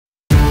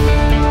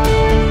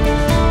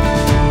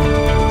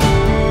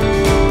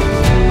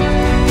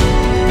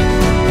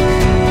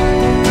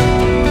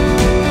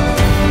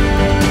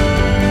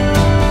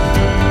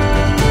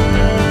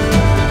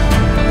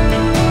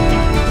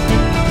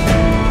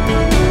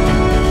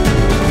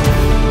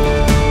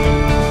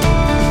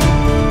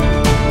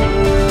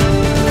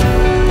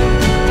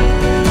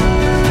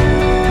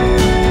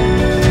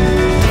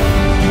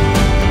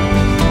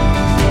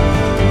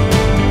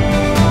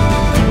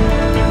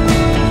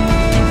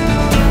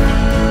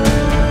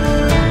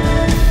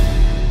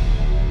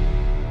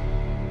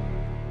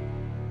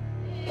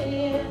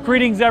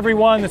Greetings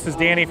everyone, this is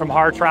Danny from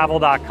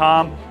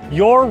harrtravel.com,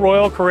 your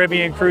Royal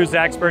Caribbean cruise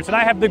experts, and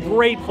I have the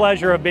great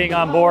pleasure of being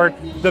on board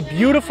the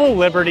beautiful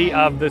Liberty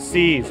of the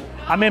Seas.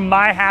 I'm in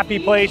my happy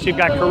place. You've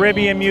got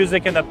Caribbean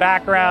music in the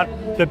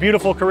background, the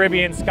beautiful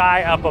Caribbean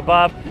sky up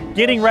above,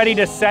 getting ready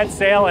to set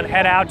sail and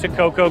head out to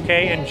Coco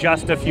Cay in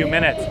just a few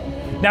minutes.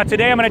 Now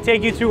today I'm going to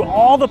take you through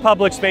all the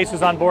public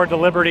spaces on board the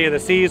Liberty of the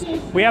Seas.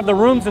 We have the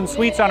rooms and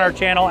suites on our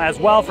channel as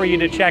well for you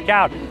to check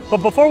out. But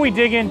before we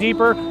dig in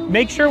deeper,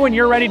 make sure when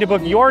you're ready to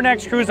book your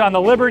next cruise on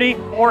the Liberty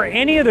or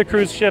any of the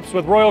cruise ships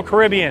with Royal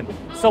Caribbean,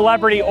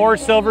 Celebrity, or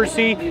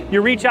Silversea,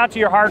 you reach out to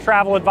your Harr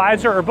Travel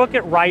advisor or book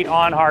it right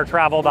on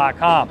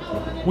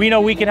harrtravel.com. We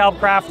know we can help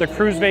craft the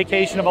cruise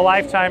vacation of a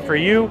lifetime for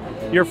you,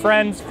 your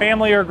friends,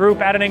 family, or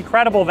group at an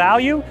incredible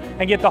value,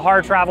 and get the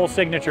Harr Travel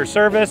signature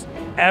service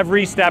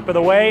every step of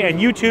the way. And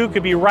you too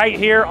could be right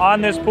here on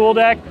this pool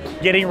deck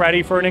getting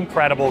ready for an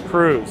incredible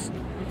cruise.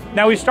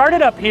 Now we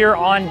started up here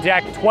on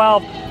deck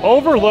 12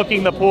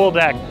 overlooking the pool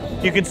deck.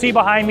 You can see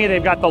behind me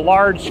they've got the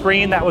large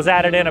screen that was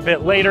added in a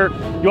bit later.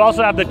 You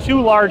also have the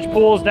two large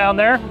pools down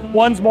there.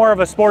 One's more of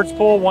a sports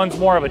pool, one's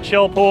more of a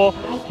chill pool.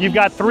 You've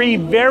got three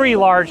very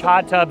large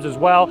hot tubs as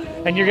well,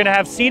 and you're gonna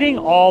have seating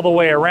all the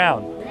way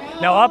around.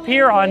 Now up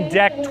here on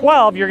deck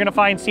 12, you're gonna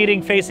find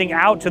seating facing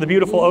out to the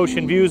beautiful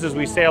ocean views as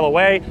we sail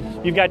away.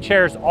 You've got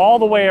chairs all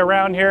the way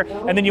around here,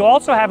 and then you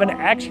also have an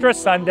extra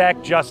sun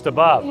deck just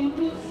above.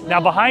 Now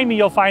behind me,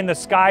 you'll find the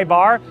Sky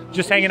Bar,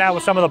 just hanging out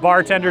with some of the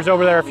bartenders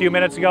over there a few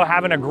minutes ago,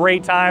 having a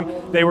great time.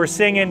 They were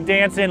singing,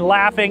 dancing,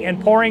 laughing,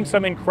 and pouring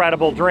some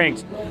incredible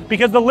drinks.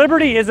 Because the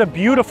Liberty is a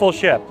beautiful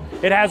ship.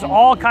 It has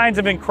all kinds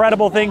of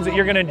incredible things that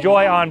you're gonna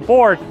enjoy on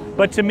board,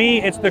 but to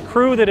me, it's the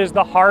crew that is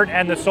the heart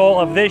and the soul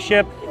of this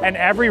ship and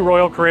every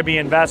Royal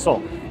Caribbean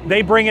vessel.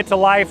 They bring it to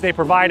life, they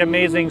provide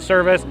amazing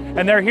service,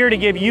 and they're here to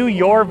give you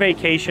your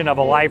vacation of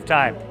a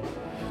lifetime.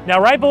 Now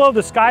right below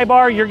the Sky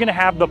Bar, you're gonna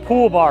have the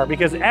pool bar,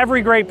 because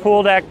every great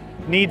pool deck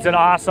needs an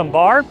awesome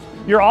bar.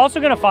 You're also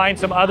gonna find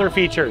some other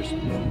features.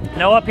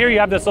 Now up here you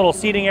have this little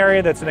seating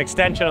area that's an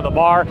extension of the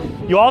bar.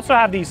 You also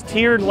have these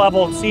tiered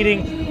level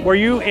seating where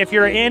if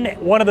you're in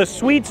one of the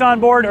suites on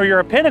board or you're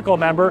a Pinnacle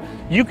member,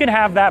 you can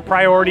have that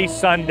priority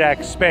sun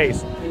deck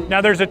space. Now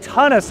there's a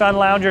ton of sun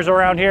loungers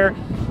around here,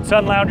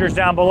 sun loungers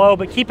down below,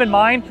 but keep in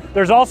mind,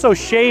 there's also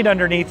shade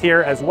underneath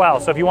here as well.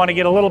 So if you want to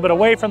get a little bit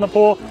away from the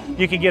pool,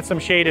 you can get some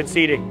shaded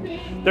seating.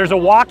 There's a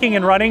walking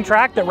and running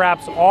track that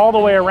wraps all the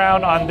way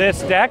around on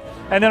this deck.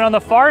 And then on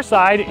the far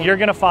side, you're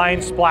gonna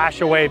find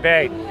Splashaway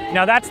Bay.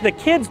 Now that's the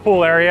kids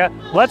pool area.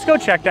 Let's go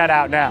check that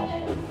out now.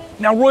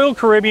 Now Royal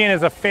Caribbean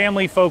is a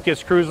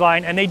family-focused cruise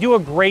line, and they do a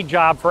great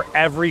job for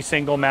every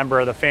single member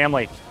of the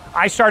family.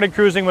 I started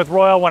cruising with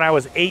Royal when I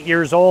was 8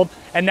 years old,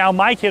 and now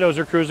my kiddos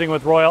are cruising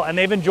with Royal, and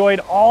they've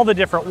enjoyed all the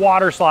different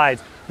water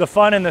slides, the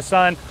fun in the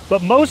sun,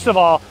 but most of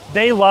all,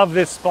 they love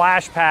this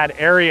splash pad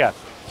area.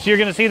 So you're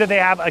gonna see that they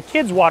have a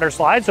kids water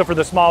slide, so for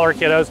the smaller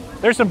kiddos,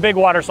 there's some big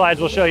water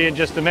slides we'll show you in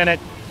just a minute.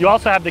 You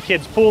also have the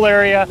kids pool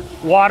area,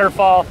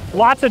 waterfall,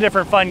 lots of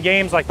different fun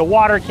games like the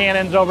water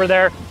cannons over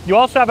there. You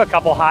also have a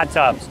couple hot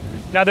tubs.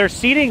 Now there's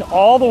seating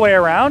all the way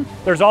around.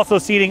 There's also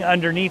seating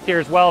underneath here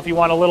as well if you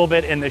want a little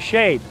bit in the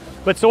shade.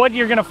 But so what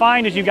you're gonna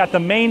find is you've got the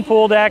main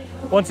pool deck,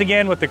 once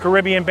again with the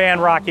Caribbean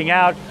band rocking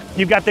out.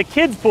 You've got the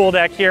kids pool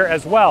deck here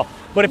as well.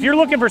 But if you're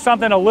looking for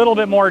something a little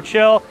bit more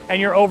chill and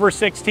you're over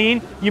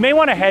 16, you may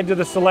wanna head to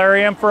the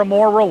solarium for a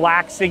more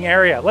relaxing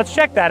area. Let's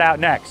check that out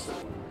next.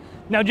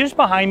 Now just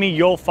behind me,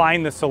 you'll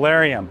find the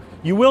solarium.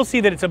 You will see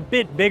that it's a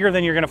bit bigger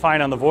than you're gonna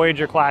find on the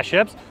Voyager class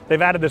ships.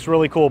 They've added this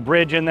really cool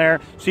bridge in there.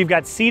 So you've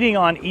got seating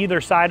on either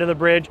side of the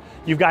bridge.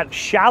 You've got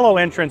shallow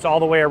entrance all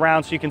the way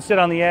around, so you can sit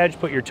on the edge,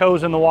 put your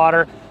toes in the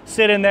water,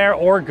 sit in there,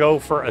 or go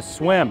for a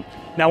swim.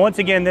 Now, once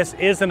again, this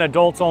is an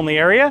adults only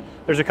area.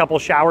 There's a couple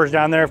showers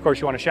down there. Of course,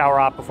 you wanna shower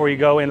off before you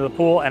go into the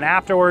pool and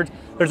afterwards.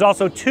 There's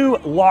also two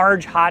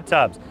large hot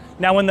tubs.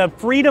 Now, when the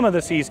Freedom of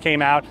the Seas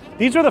came out,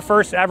 these were the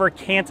first ever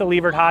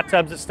cantilevered hot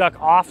tubs that stuck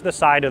off the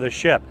side of the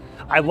ship.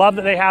 I love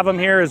that they have them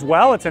here as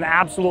well. It's an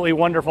absolutely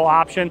wonderful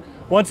option.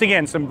 Once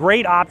again, some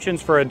great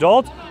options for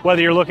adults,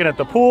 whether you're looking at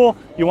the pool,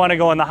 you wanna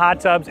go in the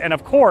hot tubs, and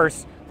of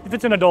course, if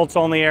it's an adults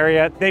only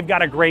area, they've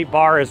got a great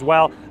bar as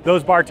well.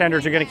 Those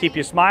bartenders are gonna keep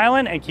you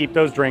smiling and keep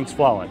those drinks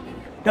flowing.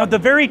 Now at the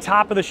very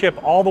top of the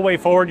ship, all the way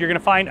forward, you're gonna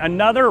find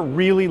another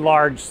really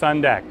large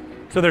sun deck.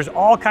 So there's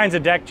all kinds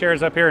of deck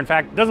chairs up here. In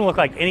fact, it doesn't look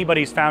like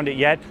anybody's found it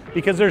yet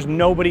because there's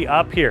nobody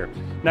up here.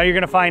 Now you're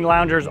gonna find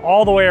loungers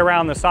all the way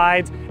around the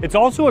sides. It's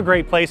also a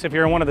great place if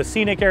you're in one of the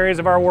scenic areas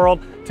of our world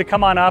to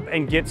come on up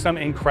and get some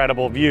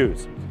incredible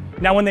views.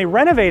 Now when they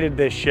renovated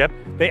this ship,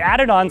 they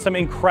added on some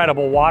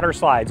incredible water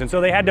slides. And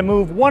so they had to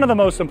move one of the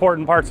most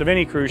important parts of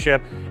any cruise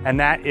ship, and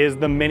that is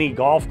the mini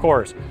golf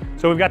course.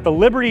 So we've got the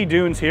Liberty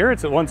Dunes here.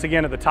 It's once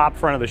again at the top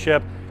front of the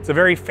ship. It's a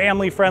very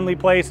family-friendly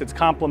place. It's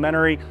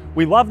complimentary.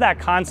 We love that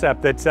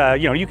concept that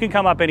you can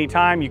come up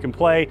anytime, you can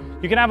play,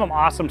 you can have an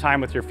awesome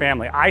time with your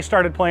family. I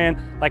started playing,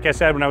 like I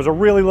said, when I was a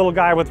really little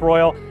guy with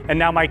Royal, and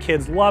now my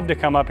kids love to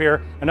come up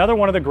here. Another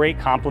one of the great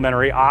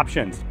complimentary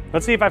options.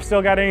 Let's see if I've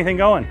still got anything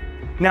going.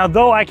 Now,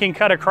 though I can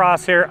cut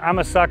across here, I'm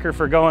a sucker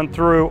for going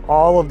through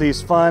all of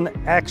these fun,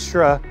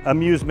 extra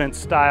amusement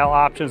style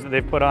options that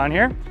they've put on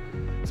here.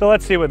 So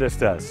let's see what this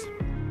does.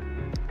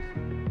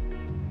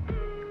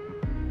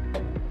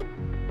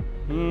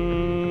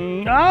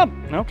 Oh,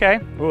 okay.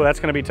 Ooh, that's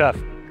gonna be tough.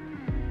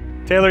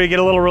 Taylor, you get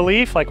a little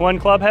relief, like one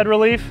club head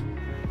relief?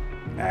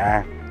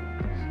 Nah,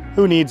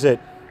 who needs it?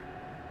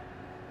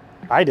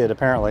 I did,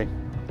 apparently.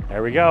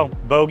 There we go,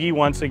 bogey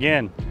once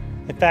again.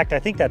 In fact, I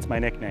think that's my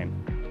nickname.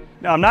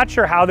 Now, I'm not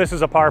sure how this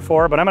is a par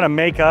 4, but I'm gonna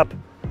make up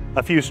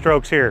a few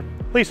strokes here,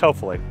 at least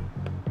hopefully.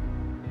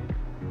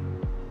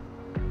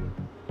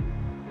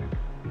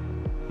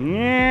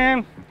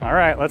 Yeah, all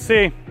right, let's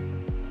see.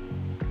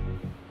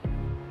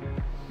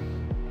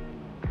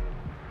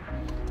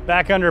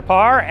 Back under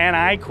par, and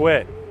I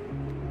quit.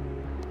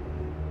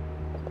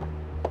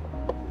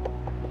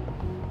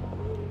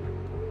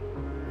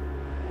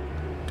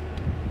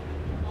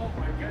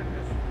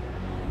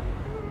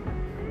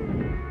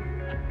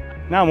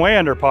 Now I'm way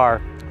under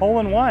par. Hole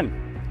in one.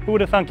 Who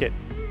would have thunk it?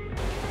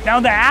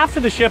 Now after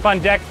the ship on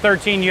deck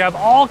 13, you have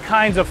all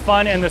kinds of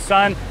fun in the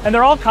sun, and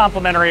they're all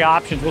complimentary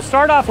options. We'll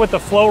start off with the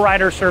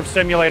Flowrider surf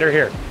simulator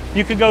here.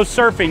 You could go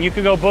surfing, you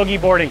could go boogie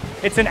boarding.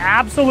 It's an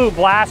absolute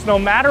blast no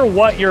matter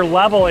what your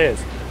level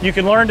is. You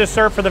can learn to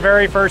surf for the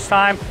very first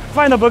time. I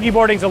find the boogie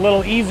boarding's a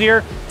little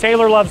easier.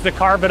 Taylor loves to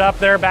carve it up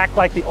there back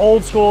like the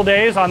old school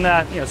days on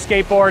the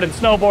skateboard and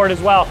snowboard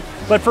as well.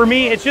 But for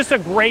me, it's just a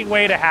great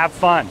way to have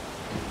fun.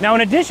 Now,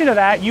 in addition to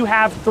that, you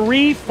have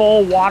 3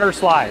 full water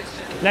slides.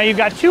 Now, you've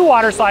got 2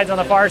 water slides on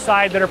the far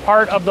side that are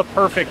part of the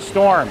perfect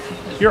storm.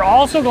 You're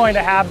also going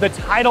to have the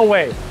Tidal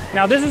Wave.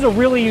 Now, this is a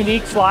really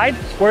unique slide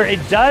where it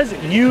does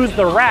use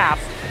the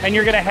rafts, and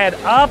you're gonna head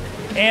up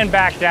and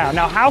back down.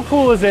 Now, how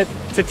cool is it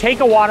to take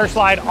a water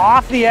slide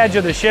off the edge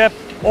of the ship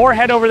or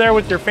head over there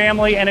with your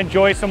family and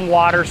enjoy some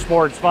water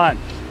sports fun?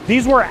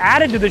 These were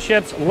added to the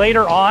ships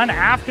later on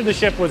after the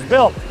ship was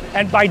built.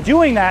 And by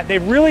doing that,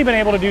 they've really been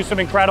able to do some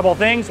incredible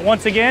things.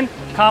 Once again,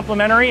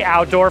 complimentary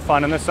outdoor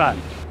fun in the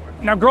sun.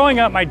 Now, growing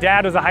up, my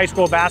dad was a high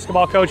school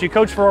basketball coach. He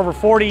coached for over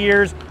 40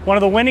 years, one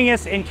of the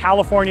winningest in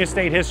California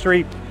state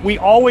history. We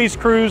always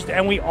cruised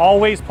and we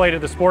always played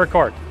at the sport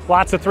court.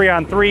 Lots of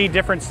 3-on-3,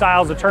 different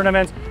styles of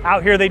tournaments.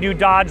 Out here, they do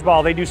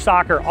dodgeball, they do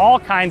soccer, all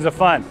kinds of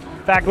fun.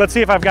 In fact, let's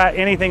see if I've got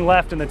anything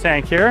left in the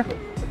tank here.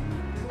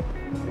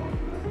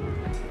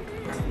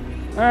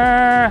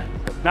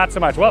 Not so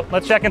much. Well,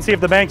 let's check and see if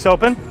the bank's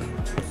open.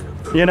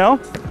 You know?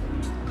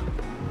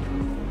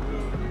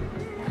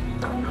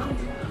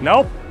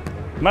 Nope.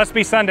 Must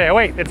be Sunday. Oh,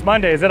 wait, it's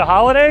Monday. Is it a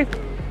holiday?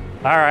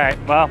 All right,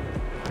 well,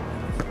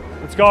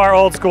 let's go our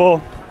old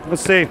school.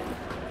 Let's see.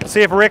 Let's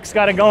see if Rick's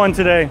got it going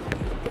today.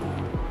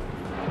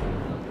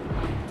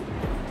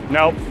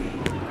 Nope.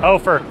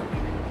 Ofer.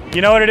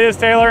 You know what it is,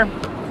 Taylor?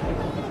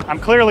 I'm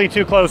clearly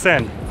too close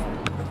in.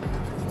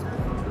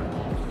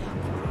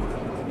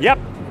 Yep,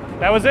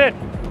 that was it.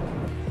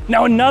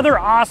 Now, another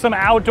awesome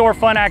outdoor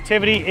fun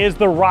activity is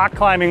the rock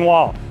climbing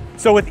wall.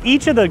 So with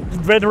each of the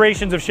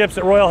iterations of ships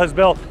that Royal has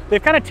built,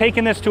 they've kind of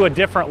taken this to a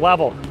different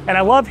level. And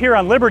I love here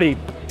on Liberty,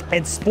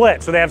 it's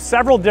split. So they have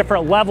several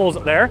different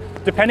levels there,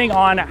 depending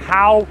on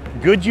how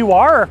good you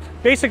are, or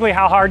basically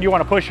how hard you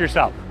want to push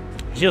yourself.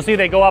 So you'll see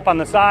they go up on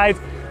the sides.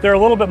 They're a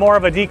little bit more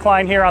of a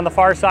decline here on the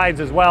far sides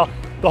as well.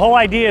 The whole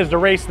idea is to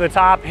race to the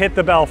top, hit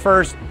the bell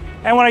first.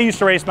 And when I used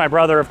to race my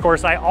brother, of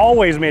course, I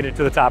always made it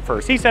to the top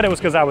first. He said it was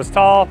because I was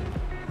tall.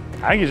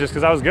 I think it's just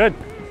because I was good.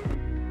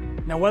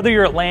 Now, whether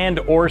you're at land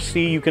or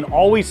sea, you can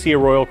always see a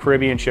Royal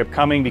Caribbean ship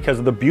coming because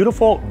of the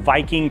beautiful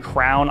Viking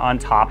crown on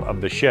top of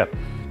the ship.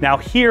 Now,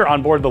 here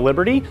on board the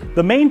Liberty,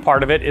 the main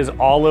part of it is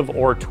olive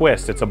or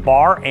twist. It's a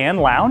bar and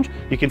lounge.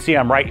 You can see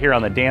I'm right here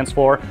on the dance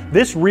floor.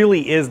 This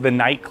really is the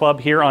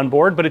nightclub here on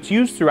board, but it's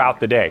used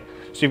throughout the day.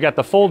 So you've got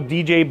the full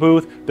DJ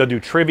booth. They'll do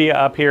trivia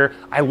up here.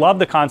 I love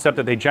the concept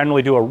that they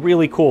generally do a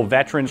really cool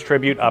veterans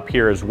tribute up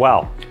here as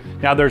well.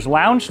 Now, there's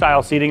lounge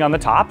style seating on the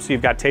top, so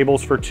you've got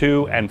tables for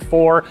 2 and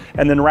 4,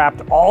 and then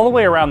wrapped all the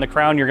way around the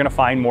crown, you're gonna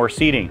find more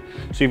seating.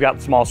 So you've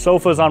got small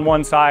sofas on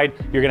one side,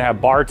 you're gonna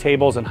have bar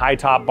tables and high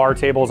top bar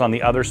tables on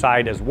the other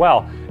side as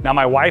well. Now,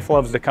 my wife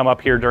loves to come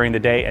up here during the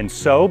day and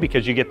sew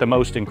because you get the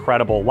most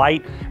incredible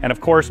light. And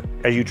of course,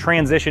 as you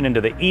transition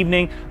into the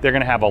evening, they're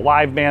gonna have a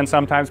live band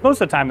sometimes.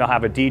 Most of the time, they'll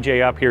have a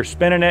DJ up here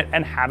spinning it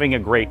and having a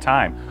great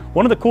time.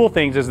 One of the cool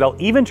things is they'll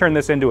even turn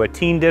this into a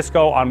teen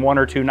disco on 1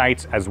 or 2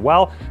 nights as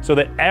well, so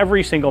that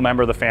every single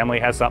member of the family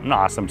has something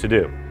awesome to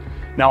do.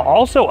 Now,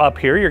 also up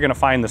here, you're gonna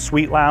find the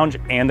Suite Lounge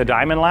and the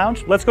Diamond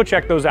Lounge. Let's go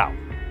check those out.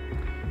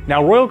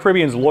 Now, Royal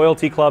Caribbean's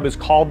loyalty club is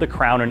called the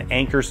Crown and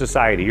Anchor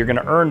Society. You're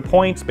gonna earn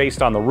points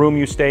based on the room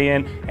you stay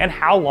in and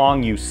how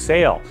long you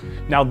sail.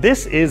 Now,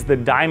 this is the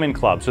Diamond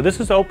Club. So this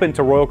is open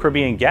to Royal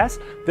Caribbean guests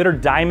that are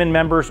Diamond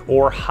members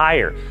or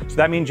higher. So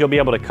that means you'll be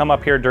able to come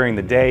up here during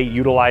the day,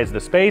 utilize the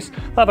space.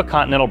 They'll have a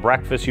continental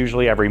breakfast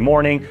usually every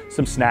morning,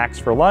 some snacks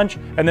for lunch,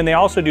 and then they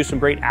also do some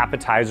great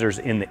appetizers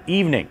in the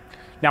evening.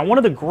 Now, one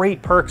of the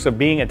great perks of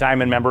being a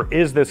Diamond member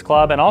is this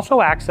club and also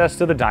access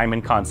to the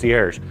Diamond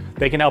Concierge.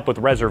 They can help with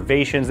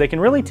reservations. They can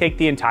really take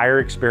the entire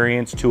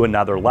experience to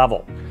another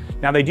level.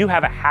 Now, they do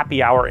have a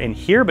happy hour in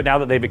here, but now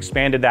that they've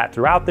expanded that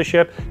throughout the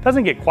ship, it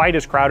doesn't get quite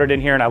as crowded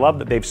in here, and I love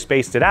that they've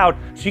spaced it out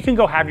so you can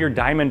go have your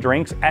Diamond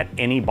drinks at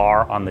any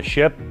bar on the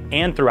ship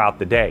and throughout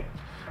the day.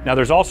 Now,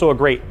 there's also a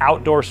great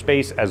outdoor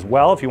space as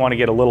well if you want to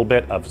get a little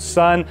bit of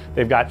sun.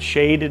 They've got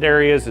shaded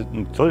areas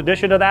in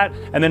addition to that.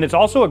 And then it's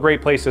also a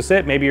great place to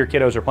sit. Maybe your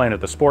kiddos are playing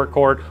at the sport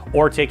court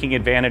or taking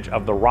advantage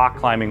of the rock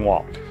climbing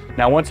wall.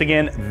 Now, once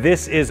again,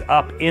 this is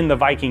up in the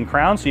Viking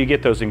Crown, so you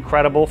get those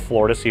incredible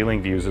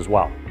floor-to-ceiling views as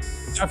well.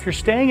 Now, if you're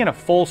staying in a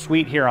full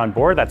suite here on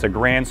board, that's a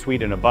grand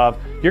suite and above,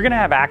 you're going to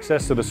have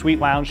access to the suite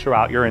lounge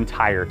throughout your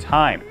entire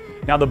time.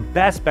 Now, the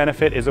best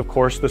benefit is, of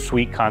course, the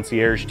suite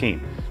concierge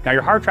team. Now,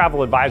 your Harr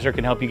Travel Advisor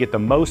can help you get the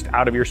most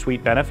out of your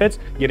suite benefits,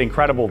 get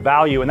incredible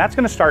value, and that's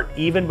going to start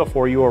even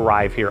before you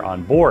arrive here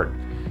on board.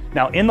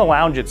 Now, in the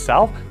lounge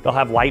itself, they'll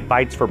have light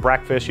bites for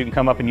breakfast. You can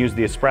come up and use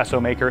the espresso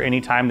maker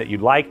anytime that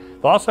you'd like.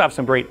 They'll also have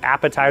some great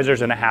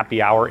appetizers and a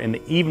happy hour in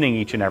the evening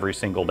each and every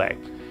single day.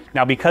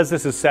 Now, because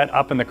this is set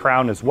up in the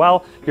Crown as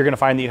well, you're going to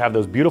find that you have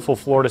those beautiful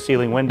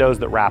floor-to-ceiling windows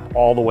that wrap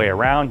all the way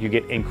around. You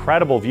get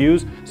incredible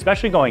views,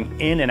 especially going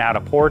in and out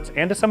of ports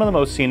and to some of the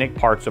most scenic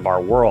parts of our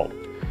world.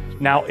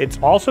 Now, it's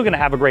also going to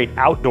have a great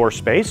outdoor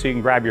space, so you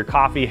can grab your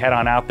coffee, head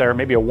on out there,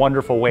 maybe a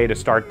wonderful way to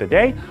start the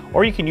day,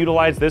 or you can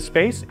utilize this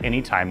space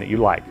anytime that you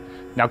like.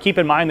 Now, keep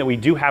in mind that we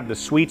do have the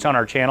suites on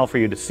our channel for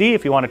you to see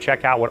if you want to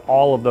check out what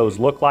all of those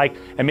look like,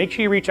 and make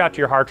sure you reach out to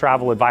your Harr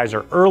Travel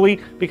Advisor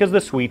early because the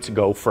suites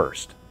go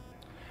first.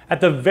 At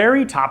the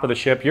very top of the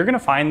ship, you're going to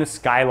find the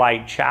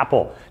Skylight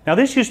Chapel. Now,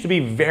 this used to be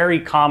very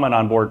common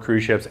on board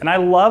cruise ships, and I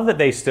love that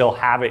they still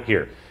have it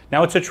here.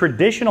 Now, it's a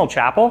traditional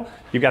chapel.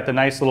 You've got the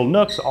nice little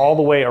nooks all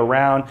the way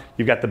around.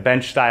 You've got the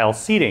bench style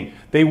seating.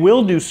 They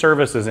will do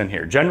services in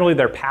here. Generally,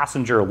 they're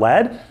passenger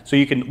led, so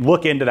you can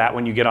look into that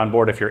when you get on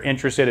board if you're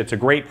interested. It's a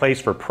great place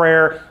for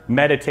prayer,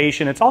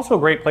 meditation. It's also a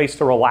great place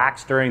to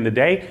relax during the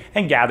day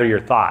and gather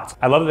your thoughts.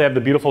 I love that they have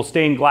the beautiful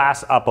stained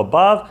glass up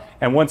above.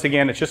 And once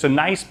again, it's just a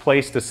nice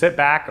place to sit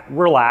back,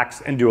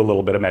 relax, and do a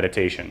little bit of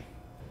meditation.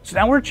 So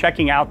now we're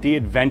checking out the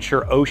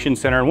Adventure Ocean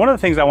Center, and one of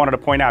the things I wanted to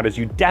point out is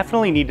you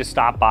definitely need to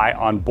stop by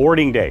on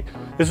boarding day.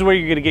 This is where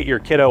you're gonna get your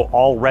kiddo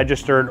all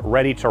registered,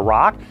 ready to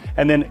rock,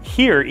 and then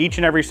here, each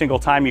and every single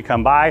time you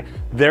come by,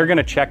 they're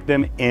gonna check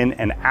them in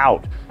and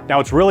out. Now,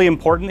 it's really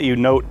important that you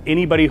note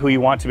anybody who you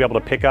want to be able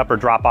to pick up or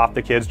drop off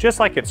the kids, just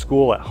like at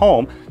school at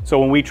home. So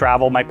when we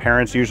travel, my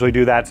parents usually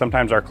do that,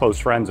 sometimes our close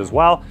friends as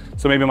well.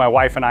 So maybe my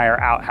wife and I are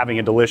out having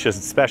a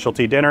delicious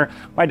specialty dinner.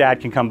 My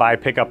dad can come by,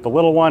 pick up the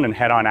little one, and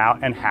head on out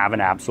and have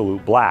an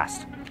absolute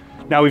blast.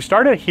 Now, we've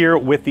started here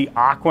with the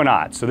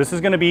Aquanaut. So this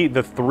is going to be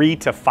the 3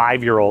 to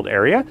 5-year-old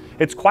area.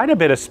 It's quite a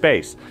bit of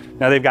space.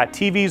 Now, they've got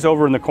TVs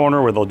over in the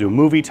corner where they'll do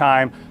movie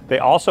time. They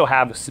also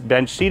have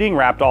bench seating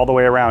wrapped all the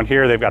way around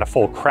here. They've got a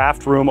full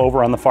craft room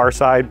over on the far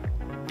side.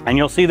 And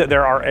you'll see that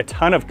there are a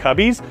ton of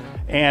cubbies,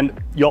 and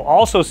you'll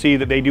also see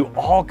that they do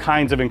all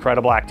kinds of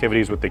incredible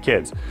activities with the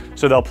kids.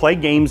 So they'll play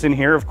games in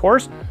here, of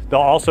course. They'll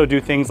also do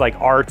things like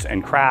arts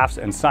and crafts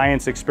and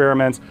science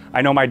experiments.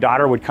 I know my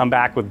daughter would come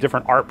back with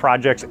different art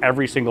projects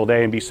every single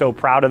day and be so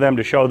proud of them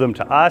to show them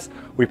to us.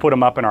 We put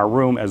them up in our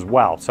room as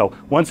well. So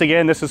once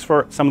again, this is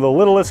for some of the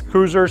littlest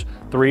cruisers,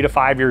 3 to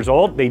 5 years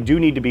old. They do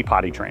need to be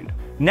potty trained.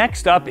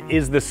 Next up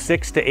is the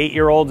 6 to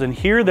 8-year-olds, and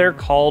here they're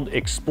called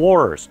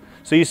Explorers.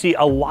 So you see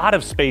a lot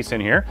of space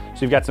in here.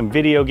 So you've got some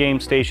video game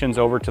stations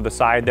over to the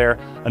side there.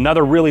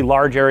 Another really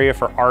large area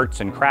for arts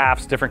and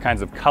crafts, different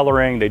kinds of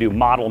coloring. They do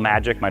model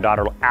magic. My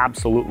daughter will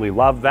absolutely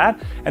love that.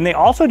 And they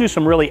also do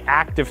some really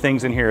active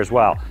things in here as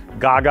well.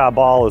 Gaga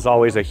ball is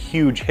always a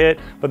huge hit,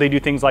 but they do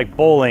things like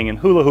bowling and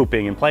hula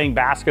hooping and playing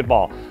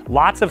basketball.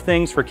 Lots of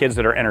things for kids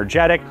that are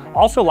energetic.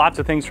 Also lots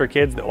of things for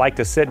kids that like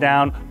to sit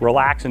down,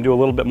 relax, and do a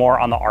little bit more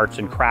on the arts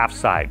and crafts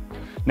side.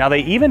 Now, they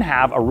even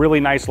have a really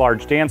nice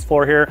large dance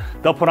floor here.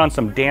 They'll put on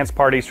some dance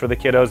parties for the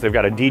kiddos. They've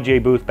got a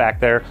DJ booth back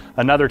there,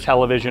 another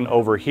television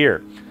over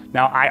here.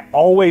 Now, I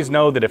always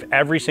know that if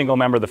every single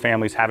member of the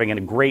family is having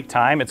a great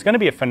time, it's going to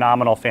be a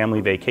phenomenal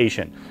family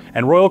vacation.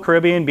 And Royal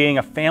Caribbean, being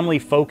a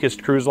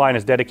family-focused cruise line,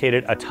 has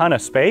dedicated a ton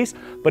of space,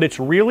 but it's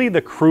really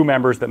the crew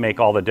members that make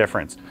all the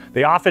difference.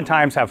 They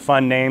oftentimes have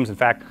fun names. In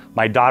fact,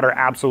 my daughter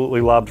absolutely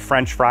loved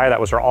French Fry.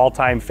 That was her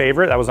all-time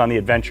favorite. That was on the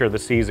Adventure of the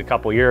Seas a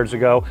couple years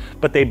ago.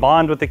 But they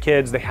bond with the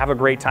kids. They have a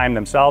great time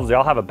themselves. They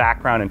all have a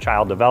background in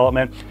child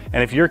development.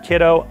 And if your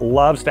kiddo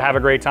loves to have a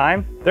great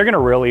time, they're going to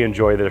really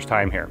enjoy their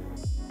time here.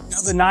 Now,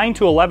 the 9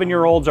 to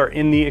 11-year-olds are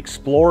in the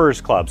Explorers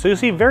Club. So you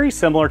see, very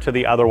similar to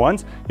the other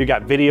ones. You've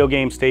got video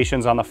game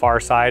stations on the far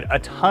side, a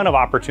ton of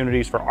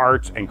opportunities for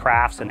arts and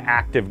crafts and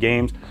active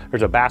games.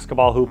 There's a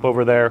basketball hoop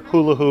over there,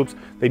 hula hoops.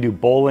 They do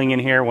bowling in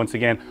here. Once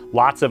again,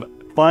 lots of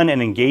fun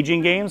and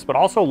engaging games, but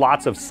also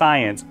lots of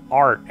science,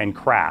 art, and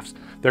crafts.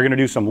 They're gonna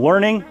do some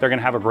learning, they're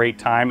gonna have a great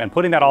time, and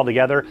putting that all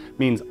together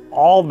means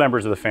all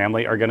members of the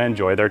family are gonna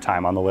enjoy their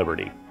time on the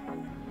Liberty.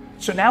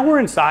 So now we're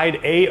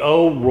inside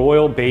AO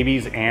Royal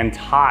Babies and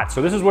Tots.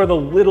 So this is where the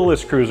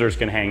littlest cruisers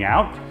can hang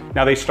out.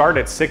 Now they start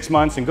at 6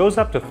 months and goes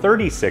up to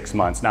 36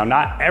 months. Now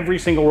not every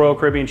single Royal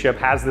Caribbean ship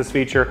has this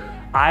feature.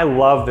 I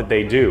love that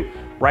they do.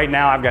 Right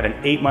now I've got an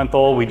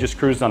 8-month-old. We just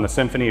cruised on the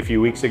Symphony a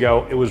few weeks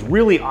ago. It was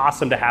really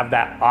awesome to have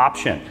that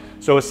option.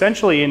 So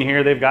essentially in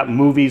here, they've got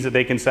movies that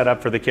they can set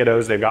up for the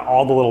kiddos. They've got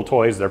all the little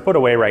toys. They're put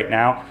away right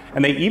now.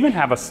 And they even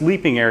have a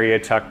sleeping area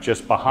tucked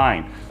just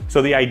behind.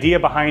 So the idea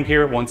behind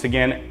here, once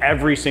again,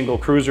 every single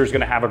cruiser is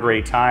gonna have a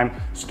great time.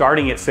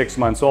 Starting at 6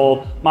 months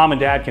old, mom and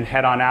dad can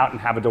head on out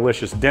and have a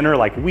delicious dinner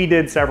like we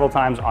did several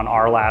times on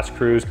our last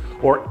cruise,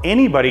 or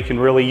anybody can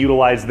really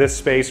utilize this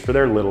space for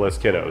their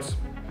littlest kiddos.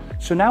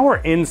 So now we're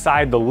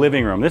inside the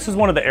living room. This is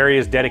one of the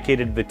areas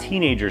dedicated to the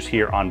teenagers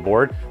here on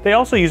board. They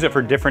also use it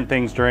for different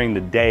things during the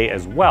day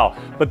as well.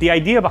 But the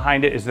idea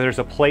behind it is there's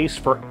a place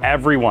for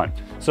everyone.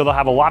 So they'll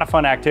have a lot of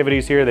fun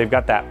activities here. They've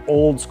got that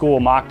old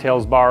school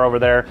mocktails bar over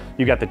there.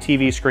 You've got the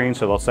TV screen,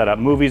 so they'll set up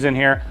movies in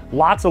here.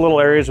 Lots of little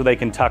areas where they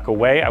can tuck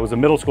away. I was a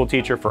middle school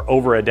teacher for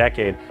over a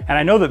decade, and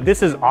I know that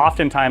this is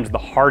oftentimes the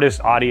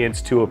hardest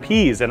audience to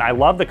appease, and I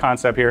love the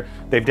concept here.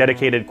 They've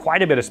dedicated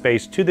quite a bit of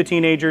space to the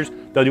teenagers.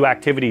 They'll do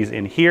activities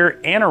in here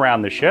and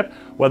around the ship.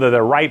 Whether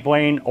they're right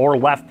brain or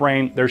left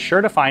brain, they're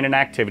sure to find an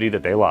activity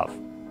that they love.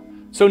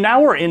 So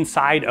now we're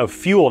inside of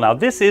Fuel. Now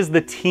this is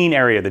the teen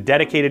area, the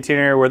dedicated teen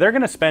area where they're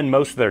gonna spend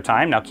most of their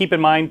time. Now keep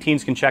in mind,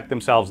 teens can check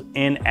themselves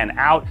in and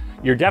out.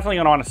 You're definitely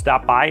gonna wanna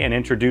stop by and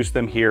introduce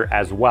them here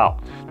as well.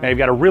 Now you've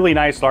got a really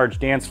nice large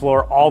dance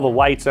floor, all the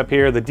lights up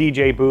here, the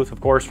DJ booth, of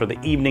course, for the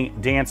evening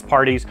dance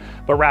parties,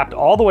 but wrapped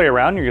all the way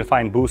around, you're gonna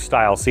find booth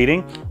style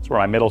seating. That's where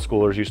my middle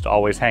schoolers used to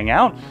always hang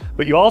out.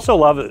 But you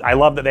also I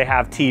love that they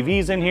have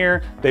TVs in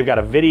here. They've got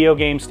a video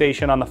game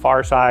station on the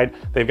far side.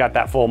 They've got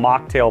that full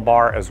mocktail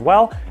bar as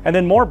well. And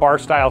then more bar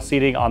style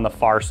seating on the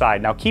far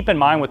side. Now keep in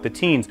mind with the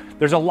teens,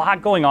 there's a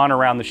lot going on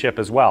around the ship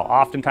as well.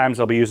 Oftentimes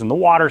they'll be using the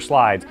water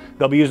slides,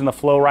 they'll be using the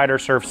Flowrider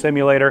surf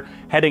simulator,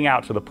 heading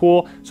out to the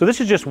pool. So this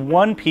is just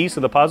one piece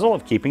of the puzzle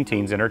of keeping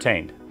teens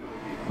entertained.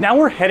 Now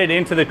we're headed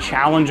into the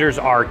Challengers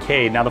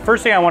Arcade. Now the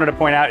first thing I wanted to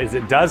point out is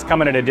it does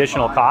come at an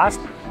additional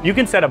cost. You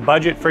can set a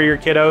budget for your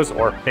kiddos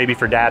or maybe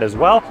for dad as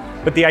well,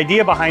 but the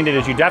idea behind it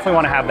is you definitely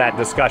want to have that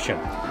discussion.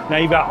 Now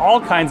you've got all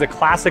kinds of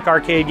classic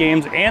arcade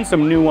games and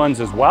some new ones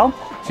as well.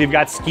 So you've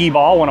got Skee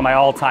Ball, one of my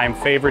all-time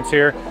favorites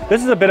here.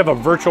 This is a bit of a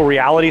virtual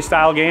reality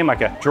style game,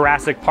 like a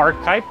Jurassic Park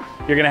type.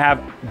 You're gonna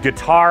have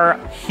Guitar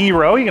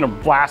Hero. You're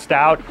gonna blast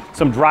out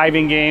some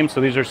driving games.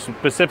 So these are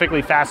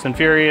specifically Fast and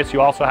Furious.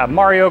 You also have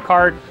Mario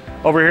Kart.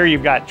 Over here,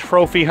 you've got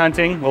trophy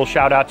hunting. Little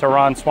shout out to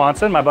Ron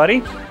Swanson, my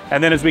buddy.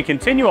 And then as we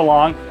continue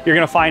along, you're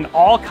gonna find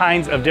all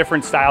kinds of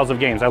different styles of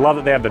games. I love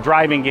that they have the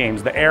driving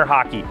games, the air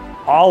hockey,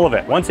 all of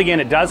it. Once again,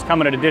 it does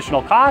come at an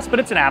additional cost, but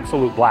it's an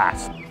absolute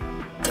blast.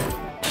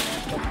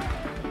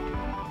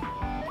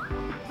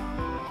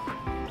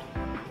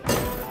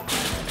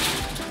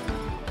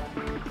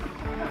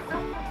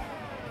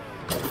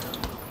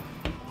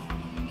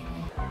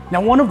 Now,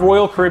 one of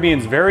Royal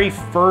Caribbean's very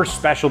first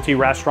specialty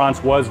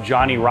restaurants was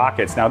Johnny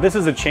Rockets. Now, this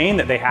is a chain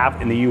that they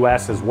have in the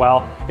US as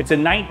well. It's a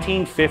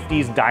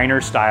 1950s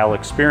diner style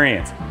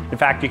experience. In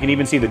fact, you can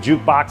even see the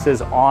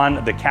jukeboxes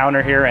on the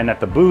counter here and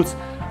at the booths.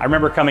 I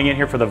remember coming in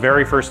here for the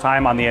very first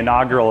time on the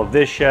inaugural of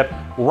this ship,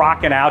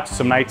 rocking out to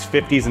some nice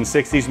 50s and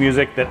 60s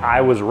music that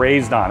I was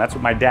raised on. That's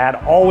what my dad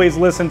always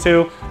listened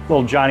to.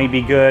 Little Johnny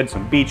B. Good,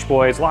 some Beach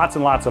Boys, lots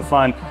and lots of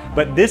fun.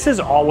 But this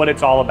is all what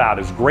it's all about,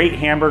 is great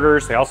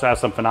hamburgers. They also have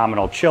some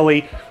phenomenal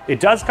chili.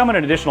 It does come at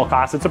an additional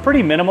cost. It's a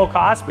pretty minimal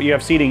cost, but you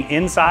have seating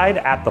inside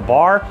at the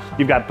bar.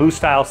 You've got booth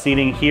style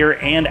seating here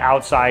and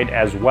outside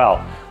as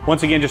well.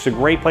 Once again, just a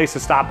great place to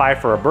stop by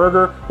for a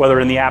burger,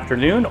 whether in the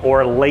afternoon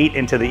or late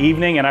into the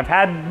evening. And I've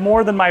had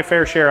more than my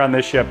fair share on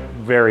this ship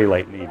very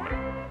late in the evening.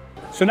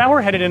 So now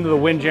we're headed into the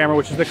Windjammer,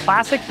 which is the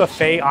classic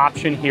buffet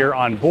option here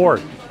on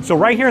board. So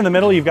right here in the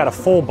middle, you've got a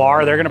full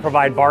bar. They're gonna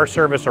provide bar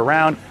service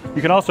around.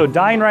 You can also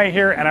dine right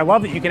here, and I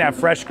love that you can have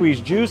fresh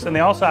squeezed juice, and they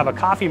also have a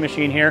coffee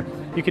machine here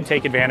you can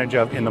take advantage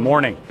of in the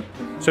morning.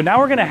 So now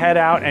we're gonna head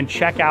out and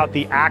check out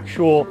the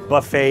actual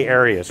buffet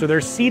area. So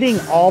there's seating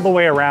all the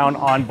way around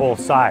on both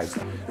sides.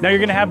 Now you're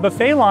gonna have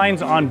buffet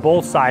lines on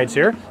both sides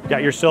here. You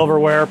got your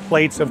silverware,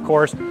 plates, of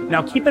course.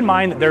 Now keep in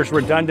mind that there's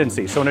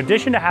redundancy. So in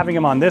addition to having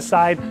them on this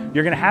side,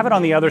 you're gonna have it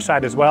on the other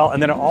side as well,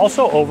 and then it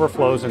also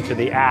overflows into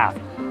the aft.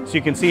 So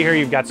you can see here,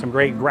 you've got some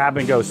great grab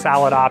and go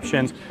salad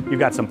options. You've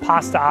got some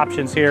pasta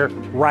options here,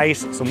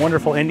 rice, some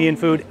wonderful Indian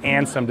food,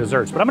 and some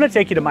desserts. But I'm gonna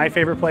take you to my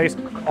favorite place,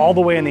 all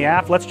the way in the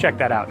aft. Let's check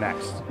that out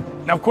next.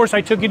 Now, of course, I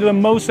took you to the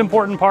most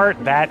important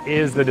part. That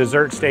is the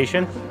dessert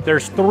station.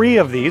 There's 3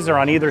 of these. They're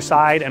on either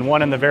side, and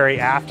one in the very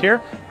aft here.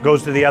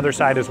 Goes to the other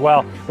side as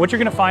well. What you're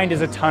gonna find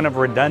is a ton of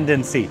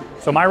redundancy.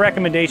 So my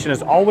recommendation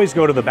is always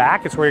go to the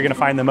back. It's where you're gonna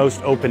find the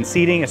most open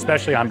seating,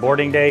 especially on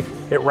boarding day.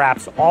 It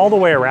wraps all the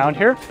way around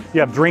here. You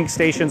have drink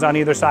stations on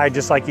either side,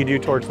 just like you do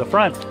towards the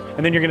front. And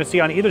And then you're gonna see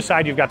on either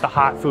side, you've got the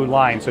hot food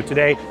line. So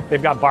today,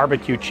 they've got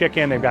barbecue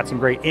chicken, they've got some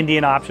great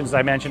Indian options, as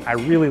I mentioned. I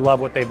really love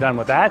what they've done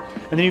with that.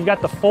 And then you've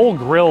got the full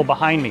grill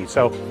behind me.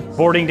 So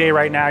boarding day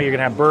right now, you're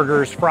gonna have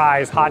burgers,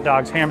 fries, hot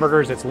dogs,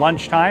 hamburgers. It's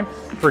lunchtime.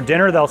 For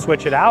dinner, they'll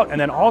switch it out.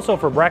 And then also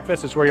for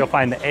breakfast is where you'll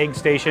find the egg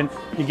station.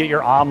 You get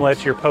your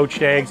omelets, your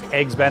poached eggs,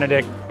 eggs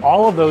Benedict,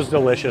 all of those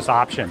delicious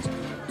options.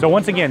 So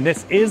once again,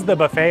 this is the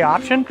buffet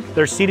option.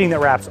 There's seating that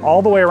wraps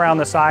all the way around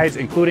the sides,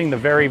 including the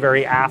very,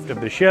 very aft of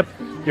the ship.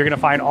 You're gonna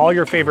find all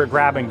your favorite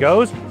grab and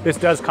goes. This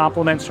does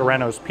complement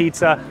Sereno's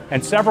Pizza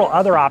and several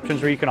other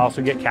options where you can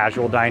also get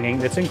casual dining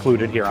that's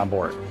included here on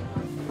board.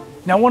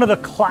 Now, one of the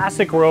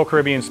classic Royal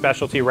Caribbean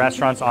specialty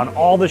restaurants on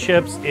all the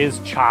ships is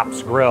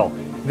Chops Grill.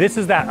 This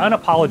is that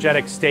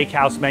unapologetic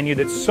steakhouse menu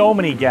that so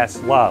many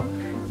guests love.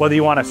 Whether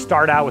you want to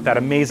start out with that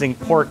amazing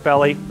pork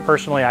belly,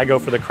 personally I go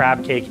for the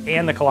crab cake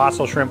and the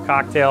colossal shrimp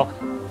cocktail.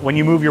 When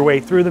you move your way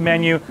through the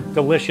menu,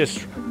 delicious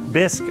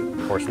bisque,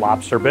 of course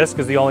lobster bisque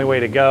is the only way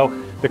to go,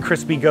 the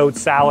crispy goat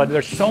salad.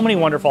 There's so many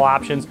wonderful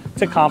options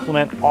to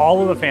complement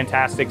all of the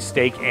fantastic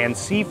steak and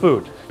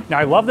seafood. Now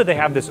I love that they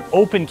have this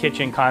open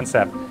kitchen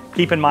concept.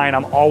 Keep in mind,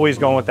 I'm always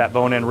going with that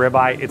bone-in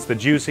ribeye. It's the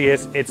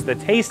juiciest, it's the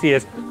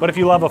tastiest, but if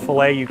you love a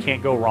filet, you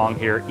can't go wrong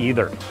here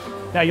either.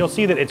 Now you'll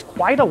see that it's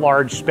quite a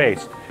large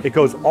space. It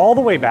goes all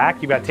the way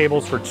back. You've got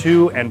tables for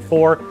 2 and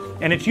 4,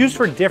 and it's used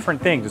for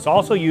different things. It's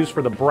also used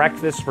for the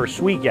breakfast for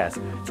suite guests.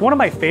 It's one of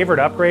my favorite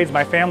upgrades.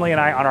 My family and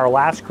I, on our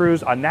last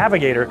cruise on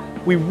Navigator,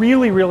 we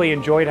really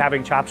enjoyed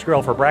having Chops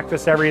Grill for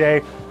breakfast every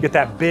day. Get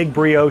that big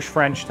brioche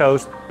French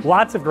toast.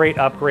 Lots of great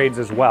upgrades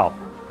as well.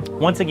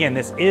 Once again,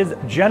 this is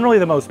generally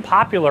the most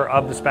popular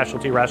of the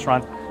specialty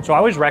restaurants, so I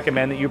always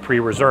recommend that you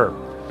pre-reserve.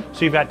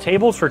 So you've got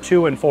tables for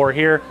 2 and 4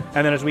 here,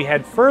 and then as we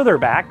head further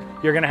back,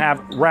 you're gonna have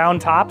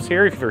round tops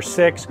here if you're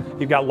 6.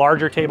 You've got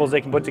larger tables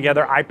they can put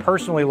together. I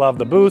personally love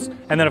the booths,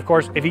 and then of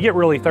course, if you get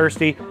really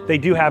thirsty, they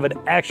do have an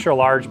extra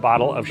large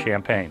bottle of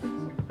champagne.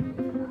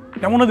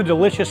 Now, one of the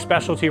delicious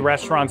specialty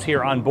restaurants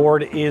here on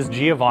board is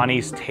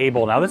Giovanni's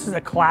Table. Now, this is a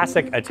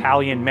classic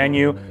Italian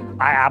menu.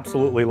 I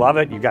absolutely love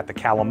it. You've got the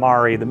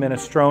calamari, the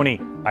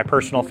minestrone, my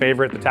personal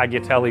favorite, the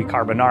tagliatelle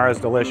carbonara is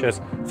delicious,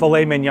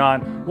 filet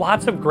mignon,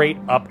 lots of great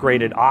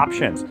upgraded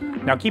options.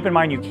 Now, keep in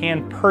mind, you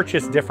can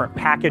purchase different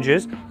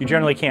packages. You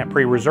generally can't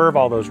pre-reserve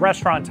all those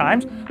restaurant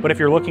times, but if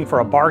you're looking for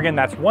a bargain,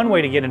 that's one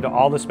way to get into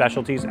all the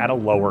specialties at a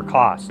lower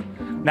cost.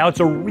 Now,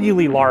 it's a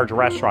really large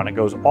restaurant. It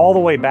goes all the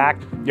way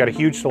back. You got a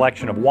huge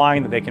selection of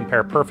wine that they can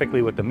pair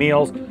perfectly with the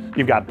meals.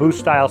 You've got booth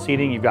style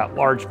seating. You've got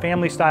large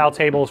family style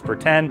tables for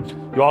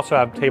 10. You also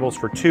have tables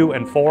for 2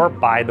 and 4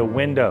 by the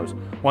windows.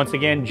 Once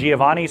again,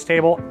 Giovanni's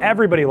Table.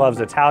 Everybody loves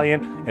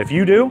Italian. If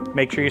you do,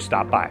 make sure you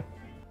stop by.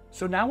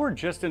 So now we're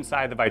just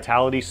inside the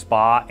Vitality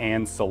Spa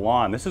and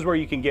Salon. This is where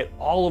you can get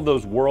all of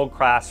those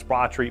world-class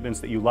spa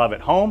treatments that you love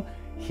at home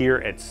here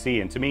at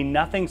sea. And to me,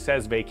 nothing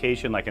says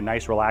vacation like a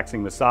nice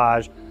relaxing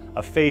massage,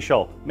 a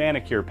facial,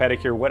 manicure,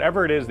 pedicure,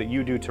 whatever it is that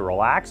you do to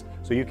relax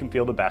so you can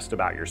feel the best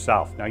about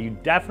yourself. Now, you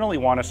definitely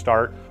want to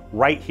start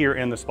right here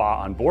in the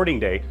spa on boarding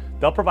day.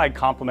 They'll provide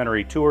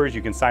complimentary tours.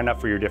 You can sign up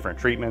for your different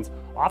treatments.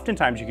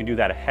 Oftentimes you can do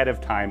that ahead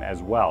of time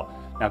as well.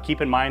 Now,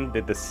 keep in mind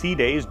that the sea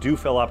days do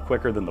fill up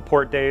quicker than the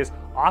port days.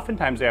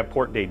 Oftentimes they have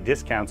port day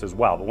discounts as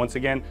well. But once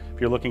again,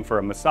 if you're looking for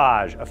a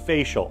massage, a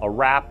facial, a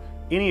wrap,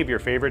 any of your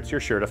favorites, you're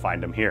sure to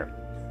find them here.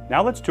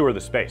 Now let's tour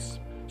the space.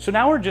 So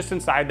now we're just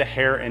inside the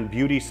hair and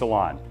beauty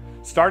salon.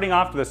 Starting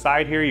off to the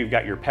side here, you've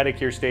got your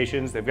pedicure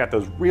stations. They've got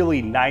those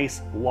really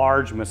nice,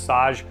 large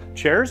massage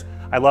chairs.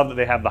 I love that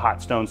they have the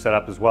hot stone set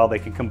up as well. They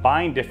can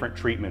combine different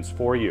treatments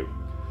for you.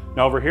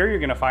 Now over here, you're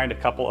gonna find a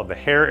couple of the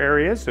hair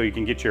areas so you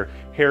can get your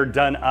hair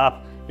done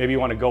up. Maybe you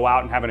wanna go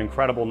out and have an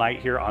incredible night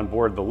here on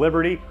board the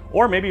Liberty,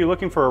 or maybe you're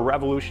looking for a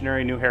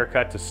revolutionary new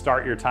haircut to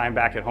start your time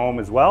back at home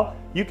as well.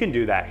 You can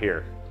do that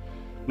here.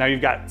 Now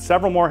you've got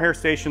several more hair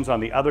stations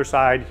on the other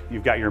side.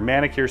 You've got your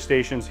manicure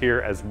stations here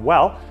as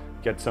well.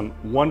 Get some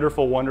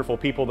wonderful, wonderful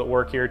people that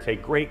work here,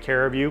 take great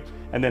care of you.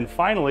 And then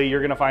finally,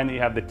 you're gonna find that you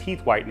have the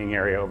teeth whitening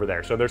area over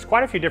there. So there's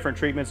quite a few different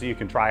treatments that you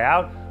can try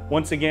out.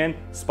 Once again,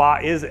 spa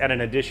is at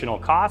an additional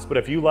cost, but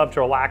if you love to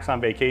relax on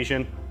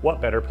vacation,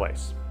 what better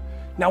place?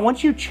 Now,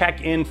 once you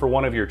check in for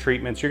one of your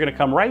treatments, you're gonna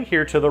come right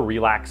here to the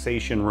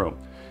relaxation room.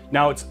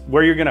 Now, it's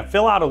where you're gonna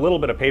fill out a little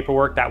bit of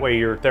paperwork. That way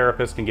your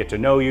therapist can get to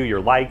know you,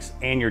 your likes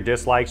and your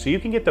dislikes, so you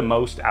can get the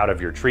most out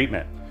of your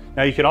treatment.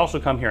 Now, you can also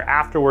come here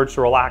afterwards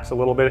to relax a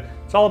little bit.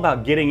 It's all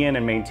about getting in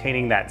and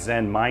maintaining that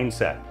Zen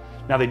mindset.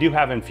 Now, they do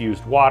have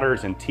infused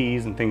waters and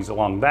teas and things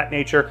along that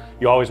nature.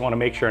 You always want to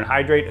make sure and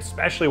hydrate,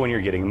 especially when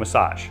you're getting a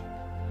massage.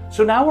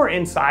 So now we're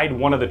inside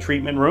one of the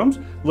treatment rooms.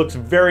 Looks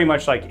very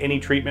much like any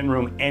treatment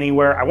room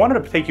anywhere. I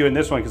wanted to take you in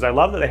this one because I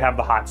love that they have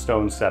the hot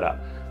stones set up.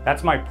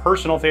 That's my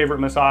personal favorite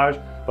massage,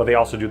 but they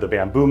also do the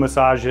bamboo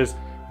massages,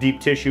 deep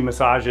tissue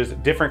massages,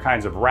 different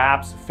kinds of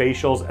wraps,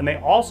 facials, and they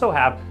also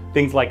have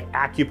things like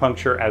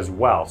acupuncture as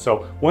well.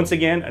 So once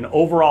again, an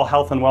overall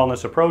health and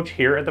wellness approach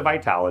here at the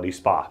Vitality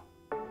Spa.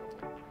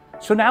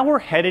 So now we're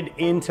headed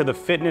into the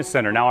fitness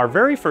center. Now our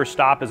very first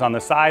stop is on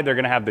the side. They're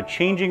gonna have the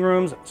changing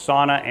rooms,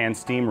 sauna, and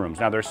steam rooms.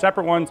 Now there's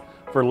separate ones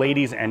for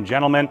ladies and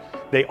gentlemen.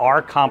 They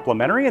are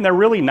complimentary and they're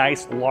really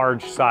nice,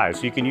 large size.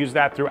 So you can use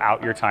that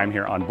throughout your time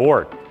here on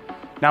board.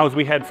 Now as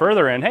we head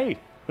further in, hey,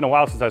 been a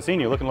while since I've seen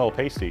you, looking a little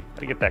pasty.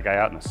 Gotta get that guy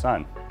out in the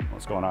sun.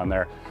 What's going on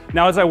there?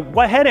 Now as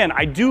I head in,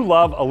 I do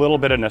love a little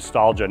bit of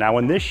nostalgia. Now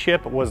when this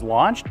ship was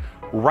launched,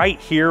 right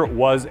here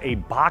was a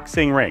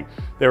boxing ring.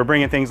 They were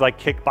bringing things like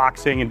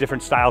kickboxing and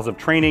different styles of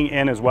training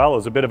in as well. It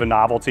was a bit of a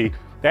novelty.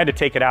 They had to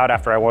take it out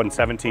after I won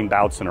 17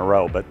 bouts in a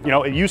row, but you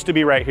know, it used to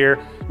be right here.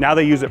 Now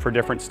they use it for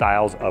different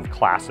styles of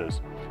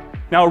classes.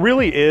 Now it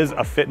really is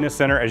a fitness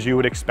center as you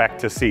would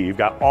expect to see. You've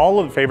got all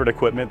of the favorite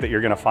equipment that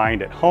you're gonna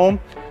find at home.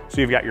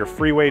 So you've got your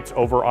free weights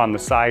over on the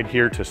side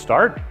here to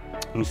start.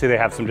 You see they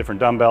have some different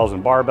dumbbells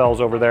and barbells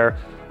over there.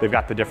 They've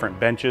got the different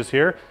benches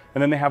here.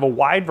 And then they have a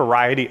wide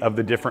variety of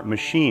the different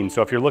machines.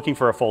 So if you're looking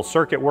for a full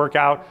circuit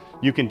workout,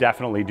 you can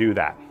definitely do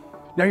that.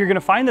 Now you're gonna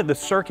find that the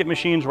circuit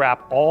machines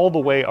wrap all the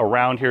way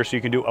around here so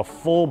you can do a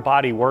full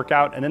body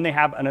workout, and then they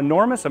have an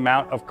enormous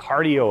amount of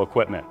cardio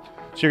equipment.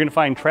 So you're gonna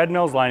find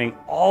treadmills lining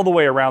all the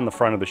way around the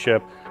front of the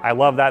ship. I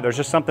love that. There's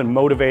just something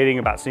motivating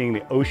about seeing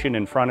the ocean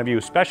in front of you,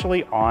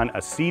 especially on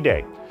a sea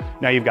day.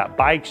 Now you've got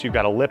bikes, you've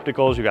got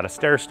ellipticals, you've got a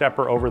stair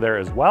stepper over there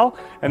as well.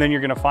 And then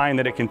you're gonna find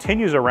that it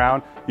continues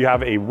around. You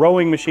have a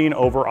rowing machine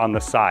over on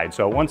the side.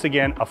 So once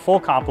again, a full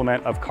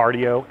complement of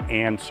cardio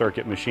and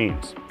circuit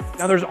machines.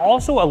 Now there's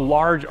also a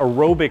large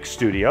aerobic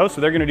studio. So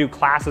they're gonna do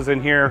classes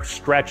in here,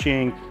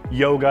 stretching,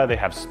 yoga, they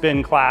have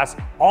spin class,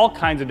 all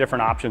kinds of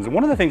different options. And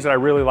one of the things that I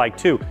really like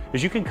too,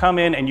 is you can come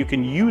in and you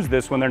can use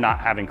this when they're not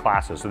having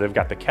classes. So they've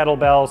got the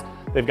kettlebells,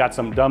 they've got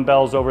some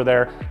dumbbells over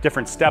there,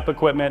 different step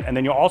equipment, and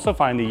then you'll also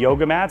find the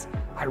yoga mats.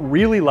 I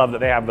really love that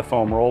they have the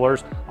foam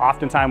rollers.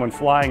 Oftentimes when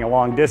flying a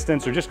long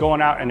distance or just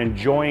going out and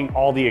enjoying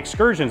all the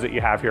excursions that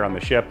you have here on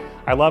the ship,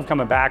 I love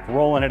coming back,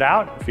 rolling it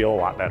out, and feel a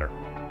lot better.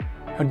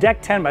 On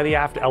deck 10 by the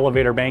aft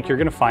elevator bank, you're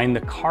gonna find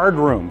the card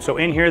room. So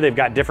in here, they've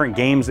got different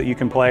games that you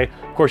can play.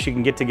 Of course, you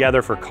can get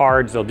together for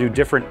cards. They'll do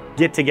different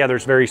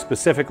get-togethers very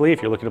specifically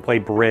if you're looking to play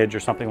bridge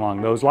or something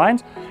along those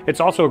lines.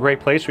 It's also a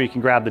great place where you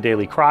can grab the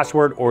daily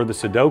crossword or the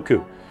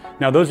Sudoku.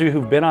 Now, those of you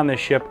who've been on this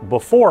ship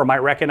before might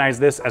recognize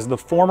this as the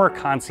former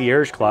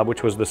Concierge Club,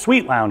 which was the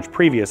Suite Lounge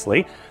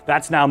previously.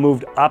 That's now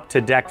moved up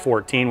to deck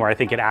 14, where I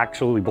think it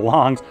actually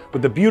belongs,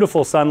 with the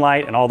beautiful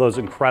sunlight and all those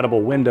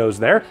incredible windows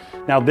there.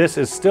 Now, this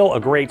is still a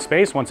great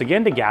space, once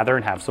again, to gather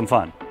and have some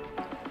fun.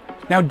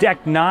 Now,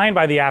 deck 9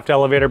 by the aft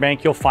elevator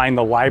bank, you'll find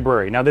the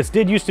library. Now, this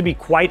did used to be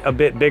quite a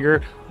bit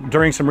bigger.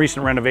 During some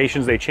recent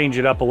renovations, they changed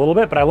it up a little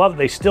bit, but I love that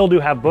they still do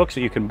have books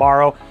that you can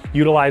borrow,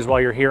 utilize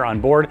while you're here on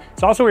board.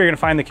 It's also where you're gonna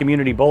find the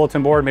community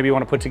bulletin board. Maybe you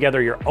wanna put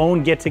together your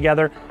own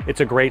get-together.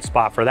 It's a great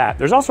spot for that.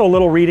 There's also a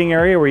little reading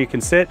area where you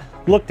can sit,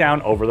 look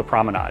down over the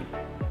promenade.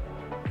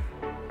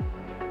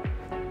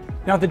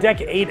 Now at the deck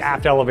 8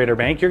 aft elevator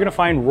bank, you're gonna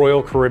find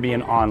Royal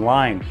Caribbean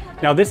Online.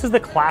 Now this is the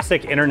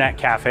classic internet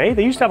cafe.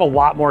 They used to have a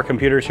lot more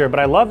computers here,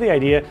 but I love the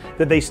idea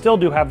that they still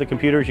do have the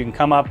computers. You can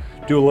come up,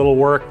 do a little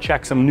work,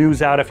 check some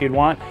news out if you'd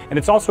want, and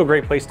it's also a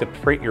great place to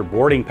print your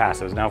boarding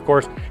passes. Now of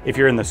course, if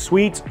you're in the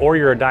suites or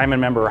you're a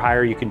Diamond member or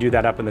higher, you can do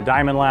that up in the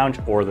Diamond Lounge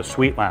or the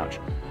Suite Lounge.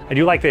 I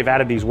do like they've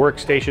added these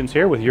workstations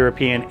here with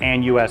European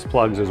and US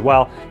plugs as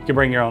well. You can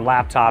bring your own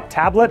laptop,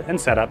 tablet, and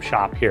set up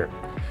shop here.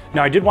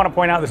 Now, I did want to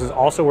point out this is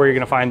also where you're going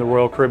to find the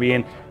Royal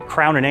Caribbean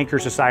Crown and Anchor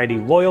Society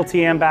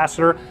Loyalty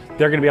Ambassador.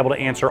 They're going to be able to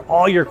answer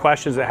all your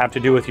questions that have to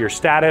do with your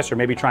status or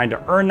maybe trying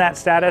to earn that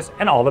status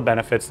and all the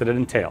benefits that it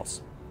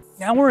entails.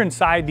 Now we're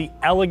inside the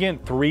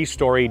elegant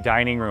 3-story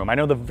dining room. I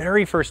know the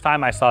very first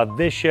time I saw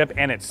this ship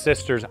and its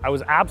sisters, I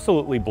was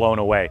absolutely blown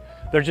away.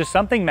 There's just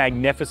something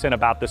magnificent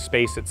about the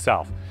space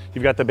itself.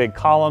 You've got the big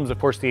columns, of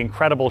course, the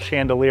incredible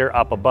chandelier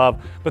up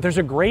above, but there's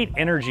a great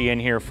energy in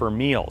here for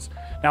meals.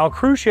 Now, a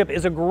cruise ship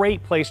is a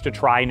great place to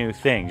try new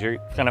things. You're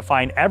gonna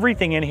find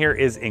everything in here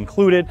is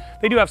included.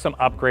 They do have some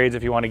upgrades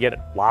if you wanna get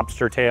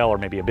lobster tail or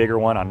maybe a bigger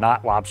one on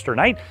not lobster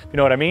night, you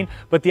know what I mean?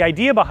 But the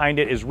idea behind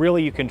it is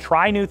really you can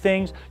try new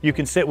things, you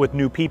can sit with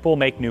new people,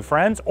 make new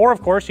friends, or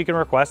of course, you can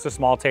request a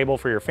small table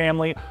for your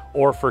family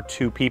or for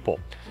 2 people.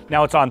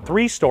 Now it's on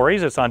 3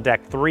 stories. It's on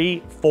deck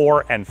 3,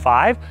 4, and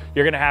 5.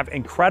 You're gonna have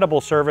incredible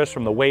service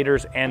from the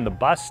waiters and the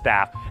bus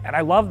staff, and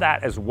I love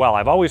that as well.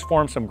 I've always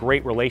formed some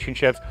great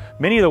relationships.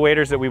 Many of the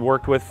waiters that we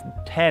worked with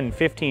 10,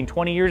 15,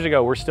 20 years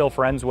ago, we're still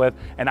friends with,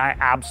 and I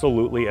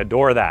absolutely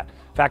adore that.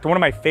 In fact, one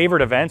of my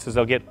favorite events is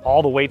they'll get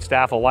all the wait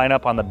staff will line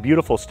up on the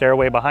beautiful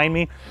stairway behind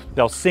me.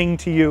 They'll sing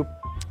to you,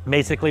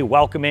 basically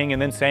welcoming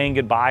and then saying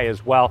goodbye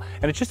as well.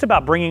 And it's just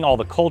about bringing all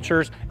the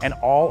cultures and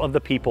all of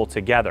the people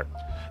together.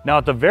 Now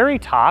at the very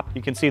top,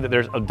 you can see that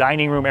there's a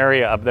dining room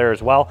area up there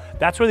as well.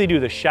 That's where they do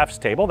the chef's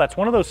table. That's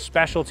one of those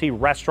specialty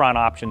restaurant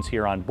options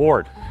here on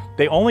board.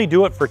 They only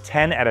do it for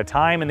 10 at a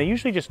time, and they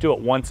usually just do it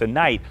once a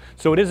night.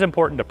 So it is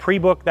important to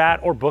pre-book that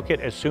or book it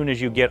as soon as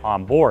you get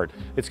on board.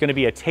 It's gonna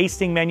be a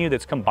tasting menu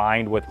that's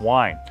combined with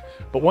wine.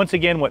 But once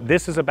again, what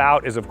this is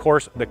about is, of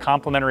course, the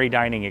complimentary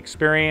dining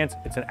experience.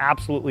 It's an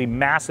absolutely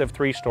massive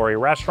 3-story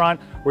restaurant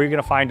where you're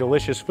gonna find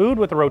delicious food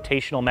with a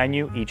rotational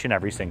menu each and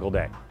every single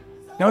day.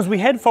 Now, as we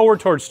head forward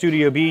towards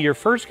Studio B, you're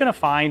first gonna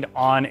find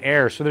On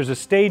Air. So there's a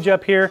stage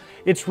up here.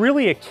 It's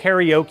really a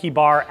karaoke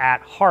bar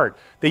at heart.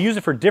 They use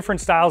it for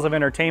different styles of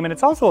entertainment.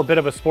 It's also a bit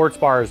of a sports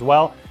bar as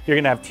well. You're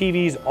gonna have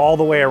TVs all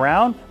the way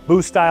around,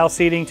 booth style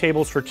seating,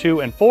 tables for 2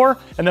 and 4.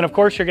 And then of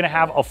course, you're gonna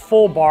have a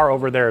full bar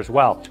over there as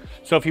well.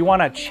 So if you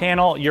wanna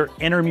channel your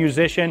inner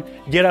musician,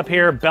 get up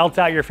here, belt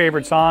out your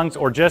favorite songs,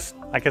 or just,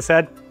 like I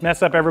said,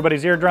 mess up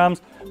everybody's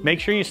eardrums, make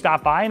sure you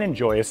stop by and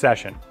enjoy a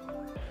session.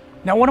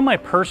 Now, one of my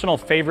personal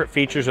favorite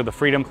features of the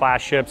Freedom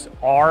class ships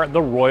are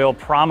the Royal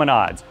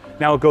Promenades.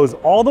 Now, it goes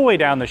all the way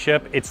down the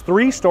ship, it's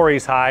 3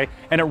 stories high,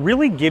 and it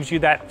really gives you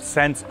that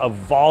sense of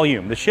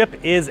volume. The ship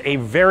is a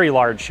very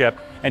large ship,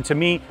 and to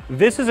me,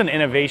 this is an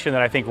innovation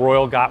that I think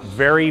Royal got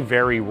very,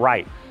 very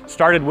right.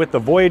 Started with the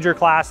Voyager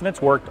class, and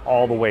it's worked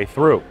all the way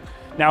through.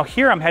 Now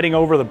here I'm heading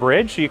over the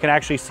bridge, so you can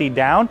actually see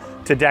down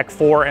to deck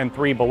 4 and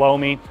 3 below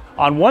me.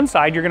 On one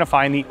side, you're gonna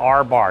find the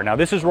R bar. Now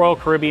this is Royal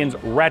Caribbean's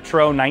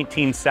retro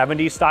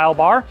 1970s style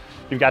bar.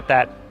 You've got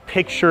that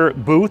picture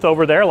booth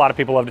over there. A lot of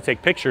people love to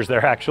take pictures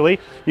there actually.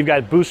 You've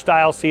got booth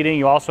style seating.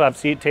 You also have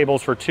seat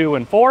tables for 2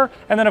 and 4,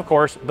 and then of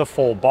course the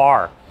full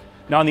bar.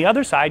 Now on the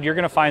other side, you're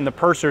gonna find the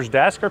purser's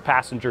desk or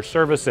passenger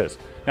services.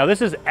 Now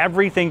this is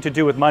everything to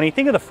do with money.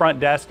 Think of the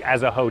front desk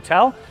as a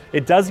hotel.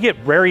 It does get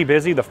very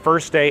busy the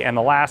first day and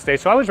the last day,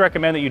 so I always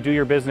recommend that you do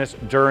your business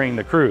during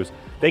the cruise.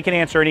 They can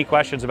answer any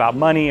questions about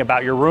money,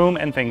 about your room,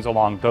 and things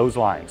along those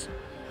lines.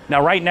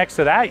 Now right next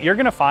to that, you're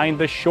gonna find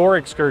the shore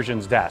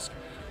excursions desk.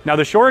 Now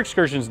the shore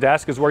excursions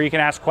desk is where you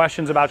can ask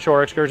questions about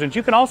shore excursions.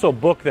 You can also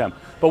book them,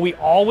 but we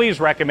always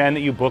recommend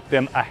that you book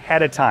them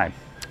ahead of time.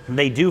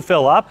 They do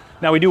fill up.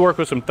 Now we do work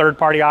with some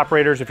third-party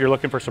operators if you're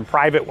looking for some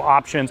private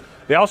options.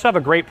 They also have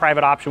a great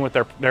private option with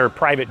their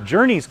private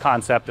journeys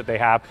concept that they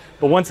have.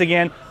 But once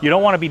again, you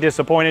don't want to be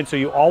disappointed, so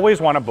you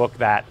always want to book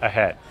that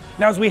ahead.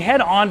 Now as we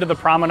head on to the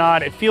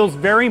promenade, it feels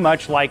very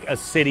much like a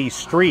city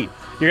street.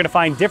 You're going to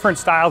find different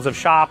styles of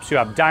shops. You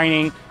have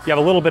dining, you have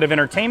a little bit of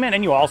entertainment,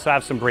 and you also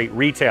have some great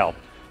retail.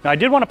 Now I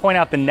did want to point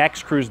out the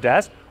next cruise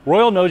desk.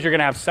 Royal knows you're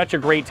gonna have such a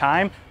great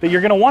time that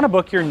you're gonna wanna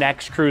book your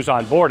next cruise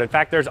on board. In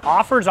fact, there's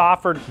offers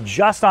offered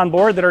just on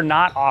board that are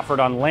not offered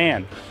on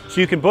land. So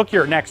you can book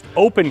your next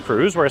open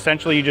cruise, where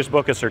essentially you just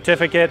book a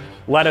certificate,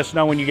 let us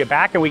know when you get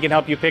back, and we can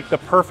help you pick the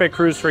perfect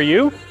cruise for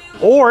you.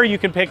 Or you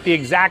can pick the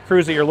exact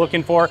cruise that you're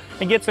looking for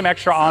and get some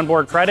extra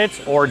onboard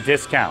credits or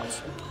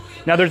discounts.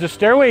 Now there's a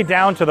stairway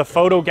down to the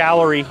photo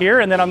gallery here,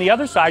 and then on the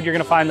other side, you're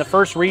gonna find the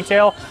first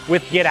retail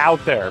with Get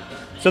Out There.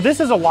 So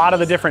this is a lot of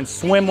the different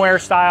swimwear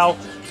style,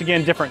 so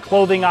again, different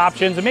clothing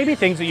options, and maybe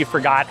things that you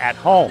forgot at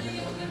home.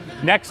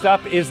 Next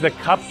up is the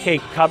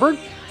cupcake cupboard.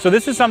 So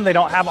this is something they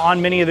don't have on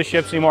many of the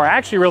ships anymore. I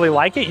actually really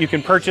like it. You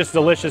can purchase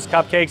delicious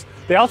cupcakes.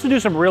 They also do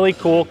some really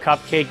cool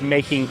cupcake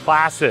making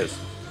classes.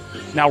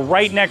 Now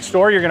right next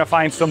door, you're gonna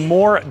find some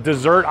more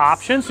dessert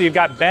options. So you've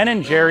got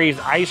Ben & Jerry's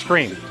ice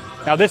cream.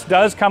 Now this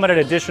does come at an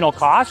additional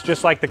cost,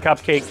 just like the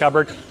cupcake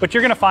cupboard, but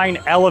you're gonna find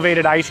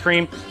elevated ice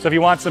cream. So if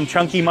you want some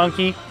chunky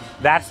monkey,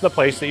 that's the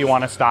place that you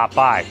want to stop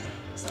by.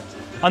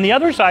 On the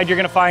other side, you're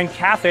going to find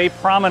Cafe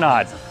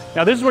Promenades.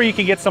 Now this is where you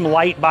can get some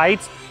light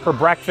bites for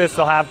breakfast.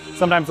 They'll have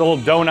sometimes little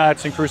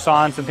donuts and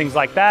croissants and things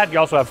like that. You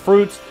also have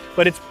fruits,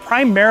 but it's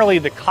primarily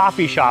the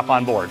coffee shop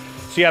on board.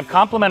 So you have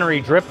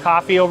complimentary drip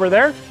coffee over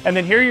there, and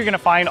then here you're going to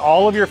find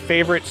all of your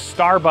favorite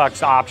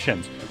Starbucks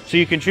options. So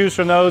you can choose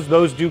from those.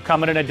 Those do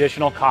come at an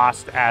additional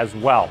cost as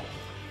well.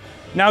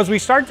 Now as we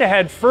start to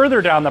head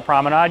further down the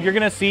promenade, you're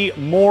going to see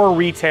more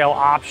retail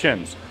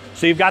options.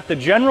 So you've got the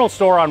general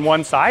store on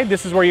one side.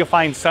 This is where you'll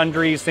find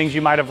sundries, things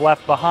you might have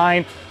left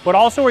behind, but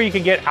also where you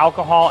can get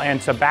alcohol and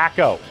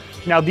tobacco.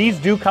 Now these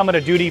do come at a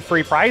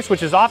duty-free price,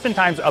 which is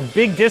oftentimes a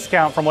big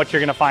discount from what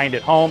you're gonna find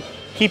at home.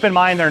 Keep in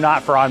mind they're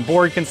not for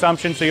onboard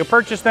consumption, so you'll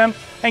purchase them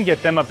and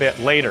get them a bit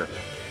later.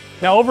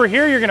 Now over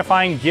here, you're gonna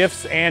find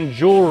gifts and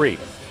jewelry.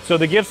 So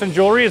the gifts and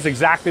jewelry is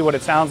exactly what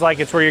it sounds like.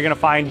 It's where you're gonna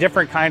find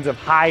different kinds of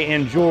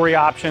high-end jewelry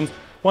options,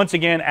 once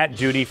again at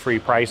duty-free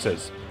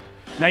prices.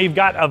 Now you've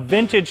got a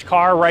vintage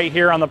car right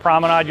here on the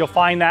promenade. You'll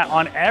find that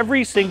on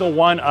every single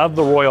one of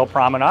the Royal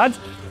Promenades.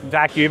 In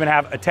fact, you even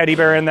have a teddy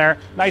bear in there.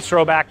 Nice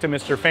throwback to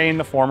Mr. Fain,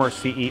 the former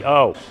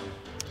CEO.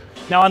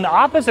 Now on the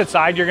opposite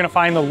side, you're gonna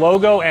find the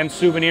logo and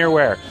souvenir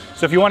wear.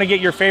 So if you wanna get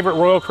your favorite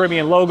Royal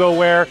Caribbean logo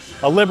wear,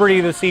 a Liberty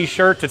of the Sea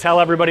shirt to tell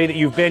everybody that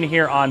you've been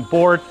here on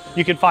board,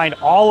 you can find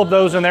all of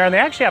those in there, and they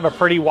actually have a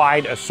pretty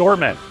wide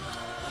assortment.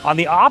 On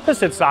the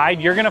opposite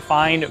side, you're gonna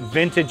find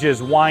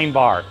Vintage's Wine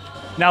Bar.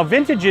 Now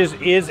Vintage's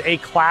is a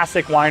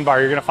classic wine bar.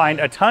 You're gonna find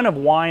a ton of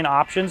wine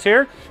options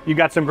here. You've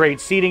got some great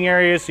seating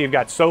areas, so you've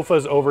got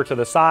sofas over to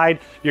the side.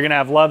 You're gonna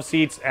have love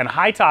seats and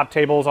high top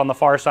tables on the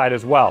far side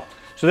as well.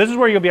 So this is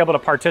where you'll be able to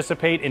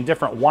participate in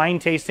different wine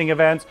tasting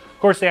events. Of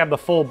course, they have the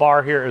full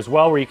bar here as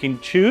well, where you can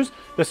choose.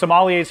 The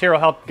sommeliers here will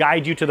help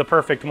guide you to the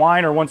perfect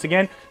wine, or once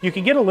again, you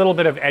can get a little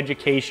bit of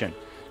education.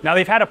 Now,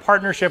 they've had a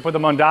partnership with the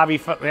Mondavi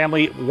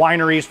family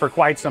wineries for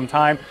quite some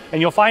time, and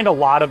you'll find a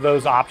lot of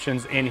those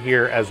options in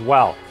here as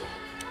well.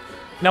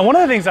 Now, one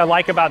of the things I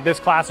like about this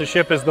class of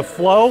ship is the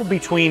flow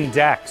between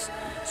decks.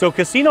 So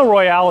Casino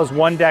Royale is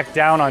one deck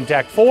down on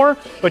deck 4,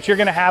 but you're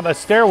gonna have a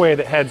stairway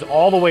that heads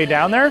all the way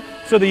down there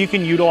so that you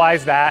can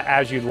utilize that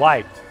as you'd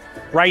like.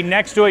 Right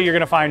next to it, you're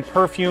gonna find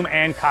perfume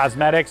and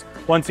cosmetics.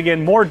 Once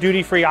again, more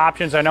duty-free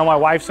options. I know my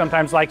wife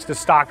sometimes likes to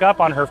stock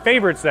up on her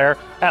favorites there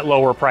at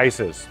lower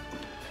prices.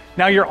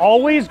 Now, you're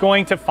always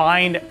going to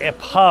find a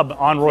pub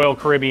on Royal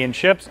Caribbean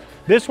ships.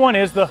 This one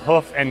is the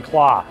Hoof and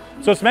Claw.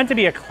 So it's meant to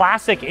be a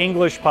classic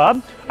English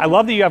pub. I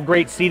love that you have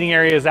great seating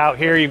areas out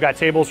here. You've got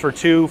tables for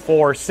 2,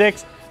 4,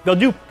 6. They'll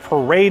do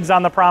parades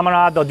on the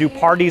promenade. They'll do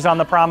parties on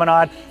the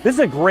promenade. This is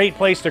a great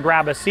place to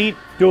grab a seat,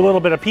 do a little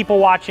bit of people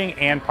watching,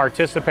 and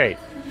participate.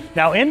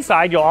 Now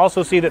inside, you'll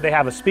also see that they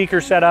have a speaker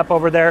set up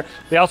over there.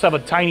 They also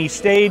have a tiny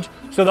stage,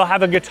 so they'll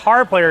have a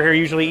guitar player here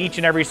usually each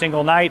and every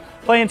single night,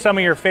 playing some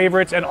of your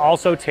favorites and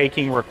also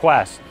taking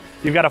requests.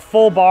 You've got a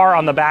full bar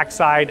on the back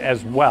side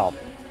as well.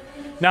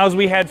 Now, as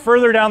we head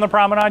further down the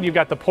promenade, you've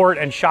got the port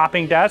and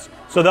shopping desk,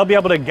 so they'll be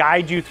able to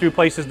guide you through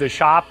places to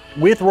shop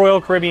with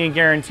Royal Caribbean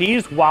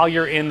guarantees while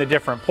you're in the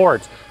different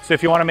ports. So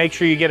if you want to make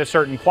sure you get a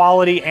certain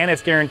quality and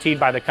it's guaranteed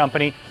by the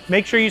company,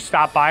 make sure you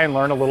stop by and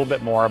learn a little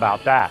bit more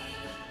about that.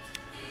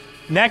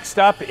 Next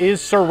up is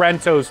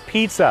Sorrento's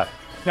Pizza.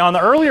 Now, on the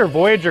earlier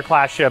Voyager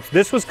class ships,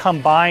 this was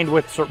combined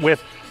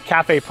with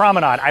Cafe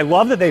Promenade. I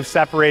love that they've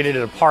separated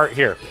it apart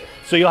here.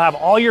 So you'll have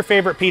all your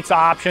favorite pizza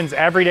options.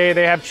 Every day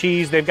they have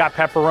cheese, they've got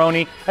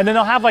pepperoni, and then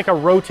they'll have like a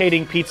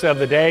rotating pizza of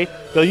the day.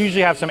 They'll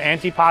usually have some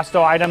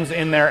antipasto items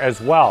in there as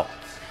well.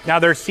 Now,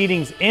 there's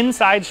seatings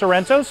inside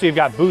Sorrento, so you've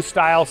got booth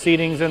style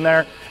seatings in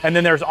there. And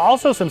then there's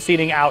also some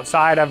seating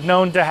outside. I've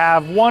known to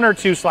have 1 or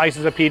 2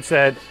 slices of pizza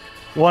at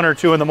 1 or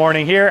 2 in the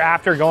morning here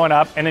after going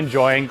up and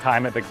enjoying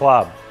time at the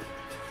club.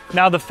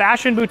 Now, the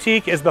Fashion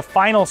Boutique is the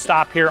final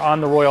stop here on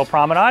the Royal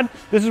Promenade.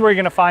 This is where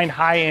you're gonna find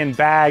high-end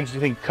bags,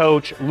 you think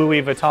Coach,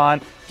 Louis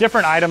Vuitton,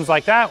 different items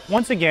like that,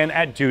 once again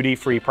at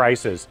duty-free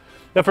prices.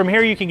 Now, from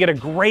here you can get a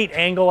great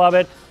angle of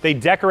it. They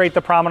decorate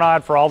the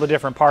promenade for all the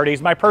different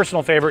parties. My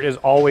personal favorite is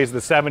always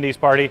the 70s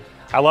party.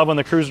 I love when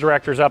the cruise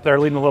director's up there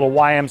leading a little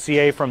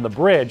YMCA from the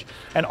bridge.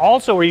 And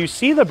also where you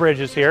see the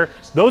bridges here,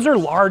 those are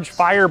large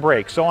fire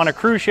breaks. So on a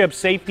cruise ship,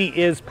 safety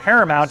is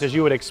paramount, as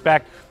you would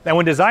expect. And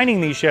when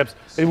designing these ships,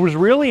 it was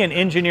really an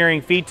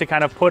engineering feat to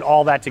kind of put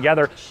all that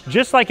together,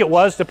 just like it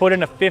was to put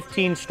in a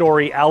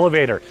 15-story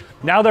elevator.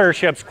 Now there are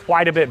ships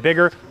quite a bit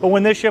bigger, but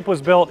when this ship was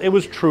built, it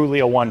was truly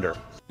a wonder.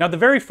 Now, the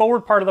very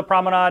forward part of the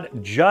promenade,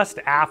 just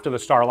after the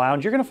Star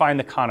Lounge, you're gonna find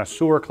the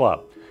Connoisseur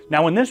Club.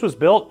 Now, when this was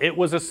built, it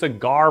was a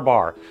cigar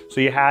bar. So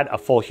you had a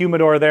full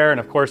humidor there, and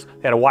of course,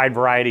 they had a wide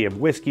variety of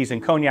whiskeys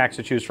and cognacs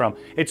to choose from.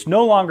 It's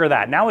no longer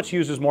that. Now it's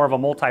used as more of a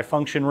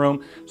multi-function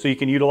room, so you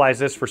can utilize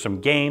this for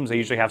some games. They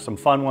usually have some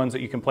fun ones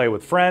that you can play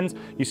with friends.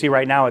 You see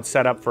right now it's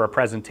set up for a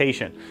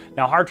presentation.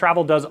 Now, Harr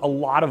Travel does a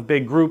lot of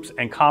big groups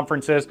and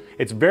conferences.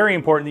 It's very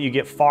important that you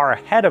get far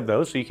ahead of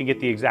those so you can get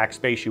the exact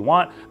space you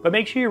want, but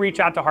make sure you reach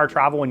out to Harr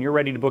Travel when you're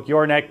ready to book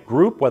your next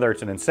group, whether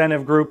it's an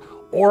incentive group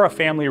or a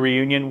family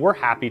reunion. We're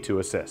happy to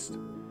assist.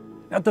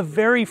 At the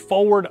very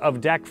forward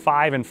of deck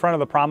 5 in front of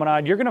the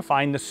promenade, you're gonna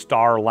find the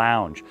Star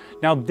Lounge.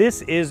 Now,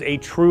 this is a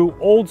true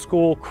old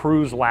school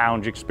cruise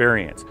lounge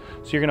experience.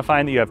 So you're gonna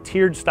find that you have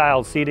tiered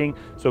style seating,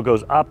 so it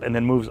goes up and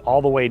then moves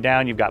all the way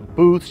down. You've got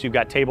booths, you've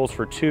got tables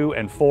for 2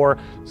 and 4,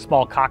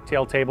 small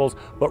cocktail tables,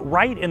 but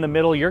right in the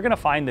middle, you're gonna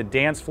find the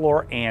dance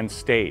floor and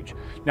stage.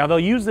 Now, they'll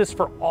use this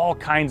for all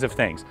kinds of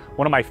things.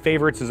 One of my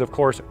favorites is, of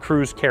course,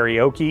 cruise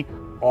karaoke.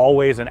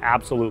 Always an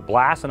absolute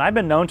blast, and I've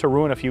been known to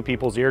ruin a few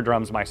people's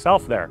eardrums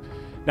myself there.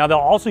 Now, they'll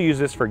also use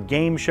this for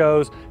game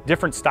shows,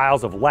 different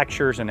styles of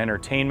lectures and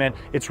entertainment.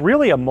 It's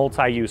really a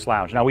multi-use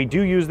lounge. Now, we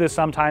do use this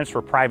sometimes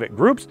for private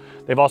groups.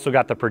 They've also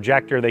got the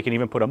projector. They can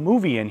even put a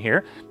movie in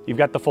here. You've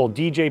got the full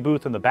DJ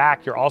booth in the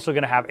back. You're also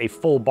gonna have a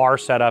full bar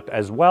setup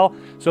as well.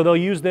 So they'll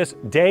use this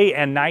day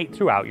and night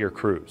throughout your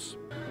cruise.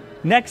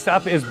 Next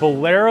up is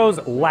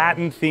Bolero's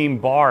Latin themed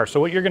bar. So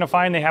what you're gonna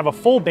find, they have a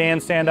full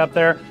bandstand up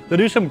there. They'll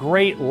do some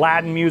great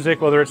Latin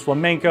music, whether it's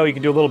flamenco, you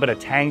can do a little bit of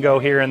tango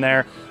here and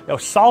there,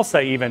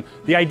 salsa even.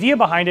 The idea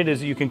behind it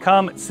is you can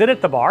come sit at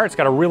the bar. It's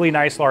got a really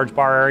nice large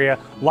bar area,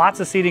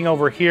 lots of seating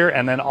over here,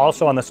 and then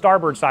also on the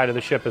starboard side of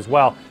the ship as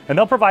well. And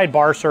they'll provide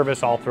bar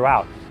service all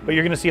throughout. But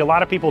you're gonna see a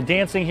lot of people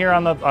dancing here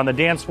on the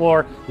dance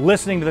floor,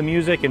 listening to the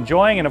music,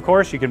 enjoying, and of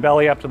course, you can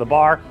belly up to the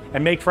bar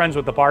and make friends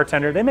with the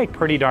bartender. They make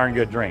pretty darn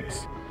good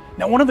drinks.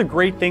 Now, one of the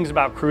great things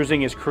about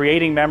cruising is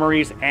creating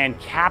memories and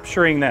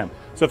capturing them.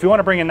 So if you want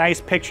to bring a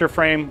nice picture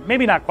frame,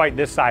 maybe not quite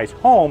this size,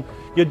 home,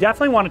 you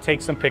definitely want to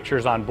take some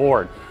pictures on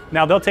board.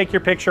 Now, they'll take your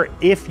picture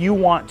if you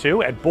want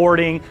to at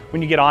boarding,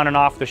 when you get on and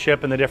off the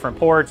ship in the different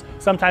ports,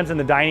 sometimes in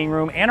the dining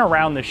room and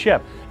around the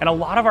ship. And a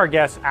lot of our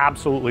guests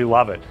absolutely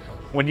love it.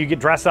 When you get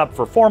dressed up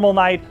for formal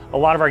night, a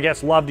lot of our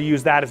guests love to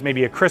use that as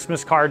maybe a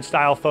Christmas card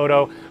style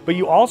photo, but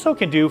you also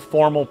can do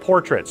formal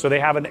portraits. So they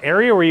have an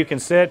area where you can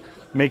sit,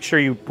 make sure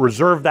you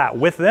reserve that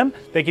with them.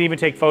 They can even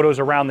take photos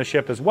around the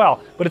ship as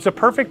well, but it's a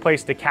perfect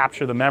place to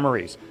capture the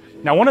memories.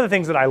 Now, one of the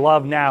things that I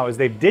love now is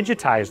they've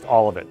digitized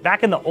all of it.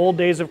 Back in the old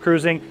days of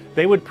cruising,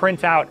 they would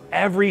print out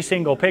every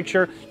single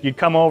picture. You'd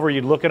come over,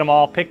 you'd look at them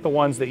all, pick the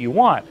ones that you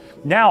want.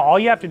 Now, all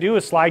you have to do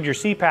is slide your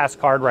SeaPass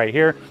card right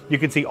here. You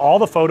can see all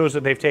the photos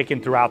that they've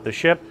taken throughout the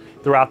ship,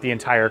 throughout the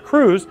entire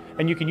cruise,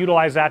 and you can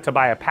utilize that to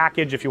buy a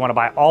package. If you want to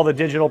buy all the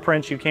digital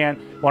prints, you can.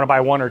 You want to buy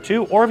one or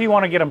two, or if you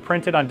want to get them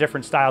printed on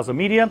different styles of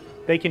media,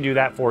 they can do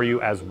that for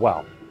you as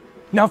well.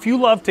 Now, if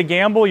you love to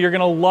gamble, you're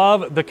gonna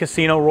love the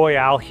Casino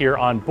Royale here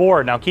on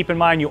board. Now, keep in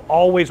mind, you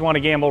always wanna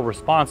gamble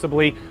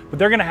responsibly, but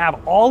they're gonna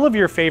have all of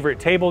your favorite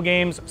table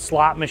games,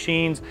 slot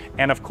machines,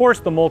 and of course,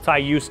 the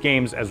multi-use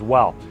games as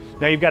well.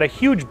 Now, you've got a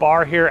huge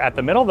bar here at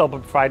the middle. They'll be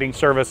providing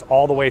service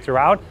all the way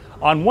throughout.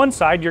 On one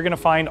side, you're gonna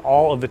find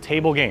all of the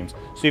table games.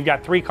 So you've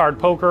got 3-card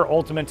poker,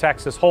 Ultimate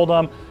Texas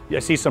Hold'em.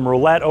 You see some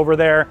roulette over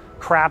there,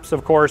 craps,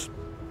 of course.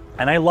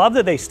 And I love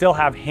that they still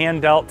have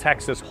hand-dealt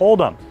Texas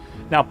Hold'em.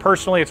 Now,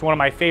 personally, it's one of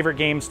my favorite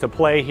games to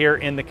play here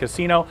in the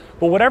casino,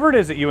 but whatever it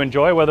is that you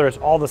enjoy, whether it's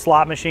all the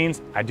slot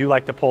machines, I do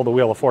like to pull the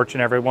Wheel of Fortune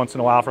every once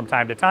in a while from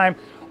time to time,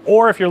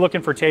 or if you're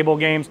looking for table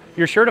games,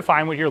 you're sure to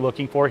find what you're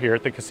looking for here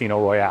at the Casino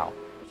Royale.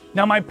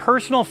 Now, my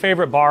personal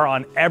favorite bar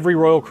on every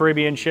Royal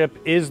Caribbean ship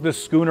is the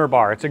Schooner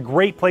Bar. It's a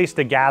great place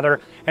to gather,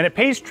 and it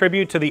pays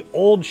tribute to the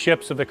old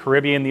ships of the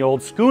Caribbean, the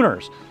old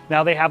schooners.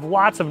 Now, they have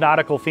lots of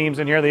nautical themes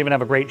in here. They even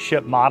have a great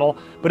ship model,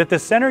 but at the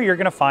center, you're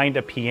gonna find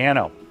a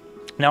piano.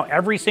 Now,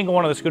 every single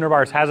one of the schooner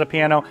bars has a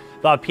piano.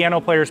 They'll have piano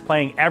players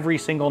playing every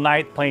single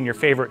night, playing your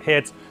favorite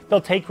hits.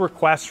 They'll take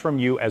requests from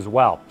you as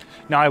well.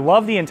 Now, I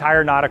love the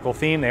entire nautical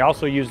theme. They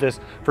also use this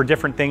for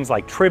different things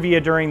like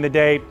trivia during the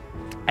day.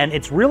 And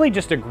it's really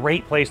just a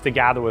great place to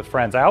gather with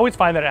friends. I always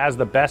find that it has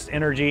the best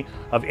energy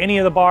of any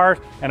of the bars.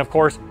 And of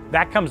course,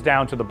 that comes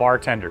down to the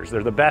bartenders.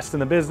 They're the best in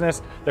the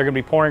business. They're gonna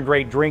be pouring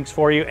great drinks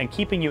for you and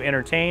keeping you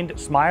entertained,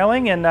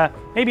 smiling, and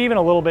maybe even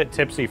a little bit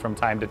tipsy from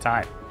time to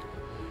time.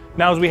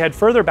 Now, as we head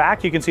further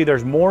back, you can see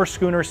there's more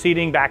schooner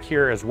seating back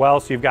here as well.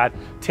 So you've got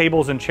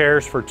tables and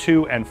chairs for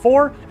 2 and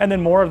 4, and then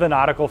more of the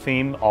nautical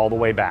theme all the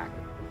way back.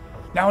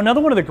 Now,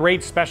 another one of the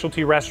great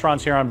specialty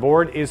restaurants here on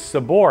board is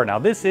Sabor. Now,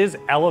 this is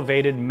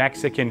elevated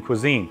Mexican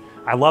cuisine.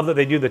 I love that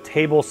they do the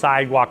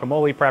table-side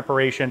guacamole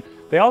preparation.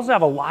 They also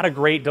have a lot of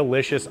great,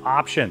 delicious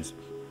options.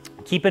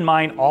 Keep in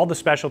mind, all the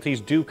specialties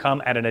do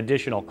come at an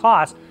additional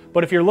cost,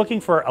 but if you're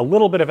looking for a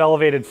little bit of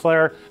elevated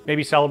flair,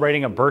 maybe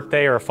celebrating a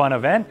birthday or a fun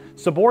event,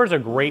 Sabor is a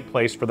great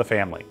place for the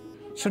family.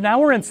 So now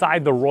we're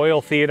inside the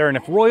Royal Theater, and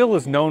if Royal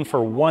is known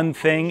for one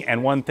thing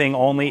and one thing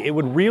only, it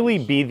would really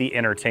be the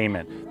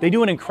entertainment. They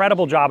do an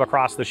incredible job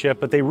across the ship,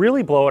 but they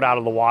really blow it out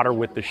of the water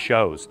with the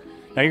shows.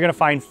 Now, you're gonna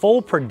find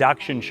full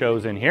production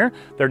shows in here.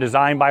 They're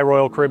designed by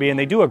Royal Caribbean.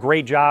 They do a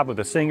great job with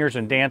the singers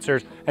and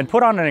dancers and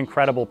put on an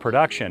incredible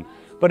production.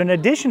 But in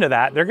addition to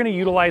that, they're gonna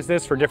utilize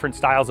this for different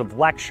styles of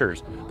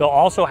lectures. They'll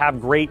also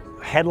have great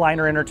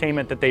headliner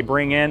entertainment that they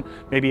bring in,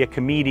 maybe a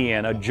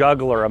comedian, a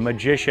juggler, a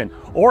magician,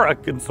 or a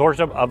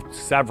consortium of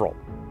several.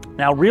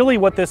 Now, really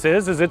what this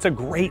is it's a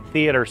great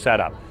theater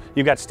setup.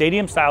 You've got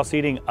stadium style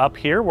seating up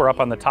here. We're up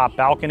on the top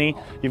balcony.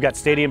 You've got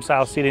stadium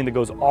style seating that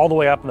goes all the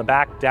way up in the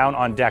back, down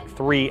on deck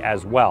 3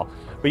 as well.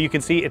 But you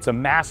can see it's a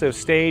massive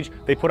stage.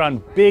 They put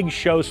on big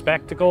show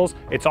spectacles.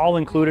 It's all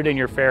included in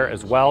your fare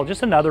as well.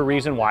 Just another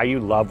reason why you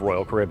love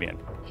Royal Caribbean.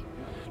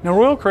 Now,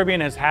 Royal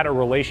Caribbean has had a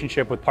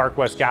relationship with Park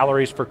West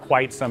Galleries for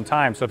quite some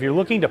time. So if you're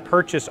looking to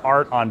purchase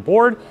art on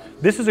board,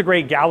 this is a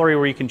great gallery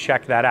where you can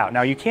check that out.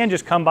 Now, you can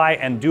just come by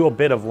and do a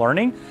bit of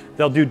learning.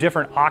 They'll do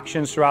different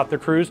auctions throughout the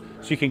cruise,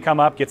 so you can come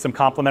up, get some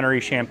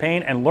complimentary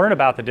champagne, and learn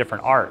about the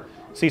different art.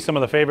 See some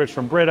of the favorites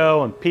from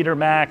Brito and Peter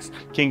Max,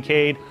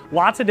 Kincaid.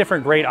 Lots of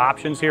different great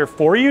options here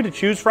for you to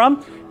choose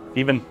from.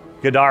 Even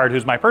Godard,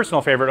 who's my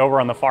personal favorite,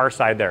 over on the far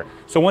side there.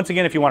 So once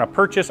again, if you want to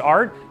purchase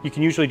art, you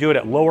can usually do it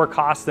at lower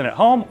cost than at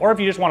home, or if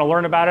you just want to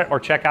learn about it or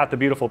check out the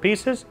beautiful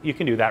pieces, you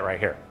can do that right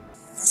here.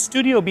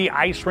 Studio B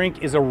Ice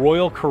Rink is a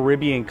Royal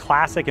Caribbean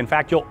classic. In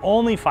fact, you'll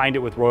only find it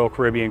with Royal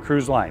Caribbean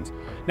Cruise Lines.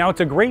 Now,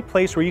 it's a great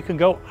place where you can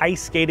go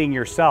ice skating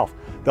yourself.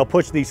 They'll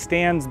push these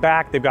stands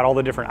back. They've got all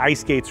the different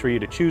ice skates for you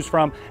to choose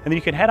from, and then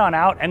you can head on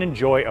out and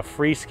enjoy a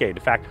free skate.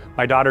 In fact,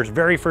 my daughter's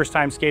very first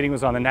time skating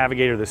was on the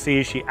Navigator of the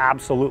Seas. She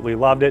absolutely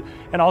loved it,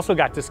 and also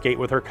got to skate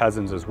with her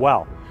cousins as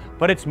well.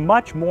 But it's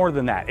much more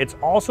than that. It's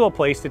also a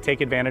place to take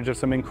advantage of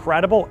some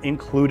incredible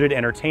included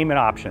entertainment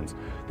options.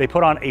 They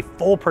put on a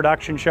full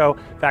production show.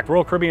 In fact,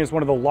 Royal Caribbean is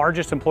one of the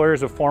largest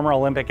employers of former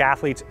Olympic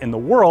athletes in the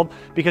world,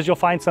 because you'll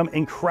find some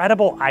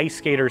incredible ice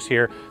skaters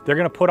here. They're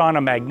gonna put on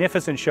a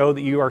magnificent show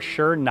that you are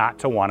sure not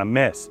to wanna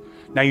miss.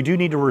 Now, you do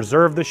need to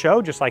reserve the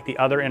show, just like the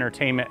other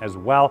entertainment as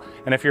well.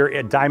 And if you're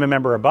a Diamond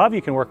member above,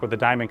 you can work with the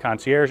Diamond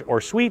Concierge, or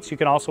Suites, you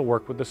can also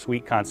work with the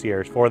Suite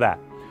Concierge for that.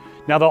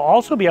 Now they'll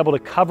also be able to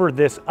cover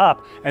this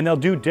up and they'll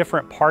do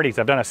different parties.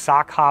 I've done a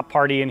sock hop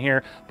party in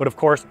here, but of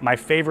course my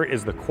favorite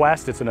is the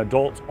Quest. It's an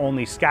adults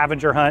only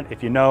scavenger hunt.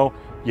 If you know,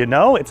 you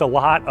know. It's a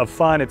lot of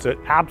fun. It's an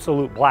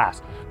absolute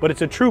blast, but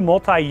it's a true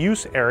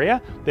multi-use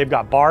area. They've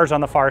got bars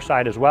on the far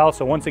side as well.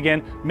 So once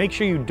again, make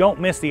sure you don't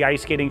miss the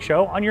ice skating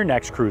show on your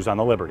next cruise on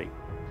the Liberty.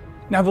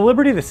 Now, the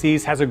Liberty of the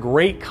Seas has a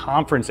great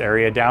conference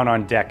area down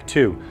on deck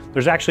 2.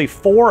 There's actually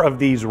 4 of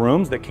these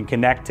rooms that can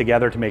connect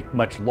together to make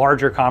much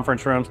larger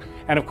conference rooms.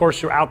 And of course,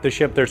 throughout the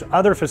ship, there's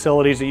other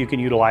facilities that you can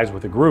utilize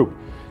with a group.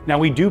 Now,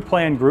 we do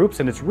plan groups,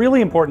 and it's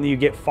really important that you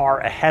get far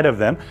ahead of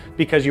them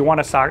because you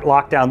want to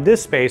lock down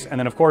this space and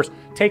then, of course,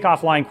 take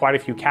offline quite a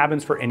few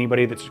cabins for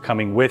anybody that's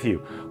coming with you.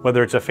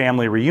 Whether it's a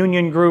family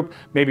reunion group,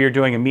 maybe you're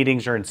doing a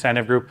meetings or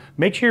incentive group,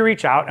 make sure you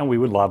reach out and we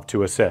would love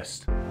to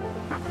assist.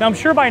 Now, I'm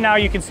sure by now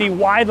you can see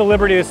why the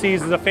Liberty of the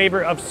Seas is a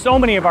favorite of so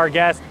many of our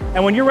guests.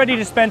 And when you're ready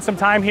to spend some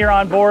time here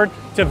on board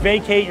to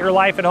vacate your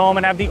life at home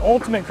and have the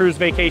ultimate cruise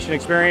vacation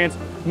experience,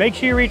 make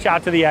sure you reach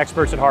out to the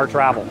experts at Harr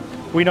Travel.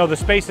 We know the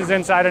spaces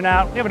inside and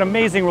out. We have an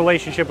amazing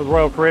relationship with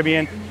Royal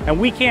Caribbean, and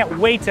we can't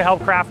wait to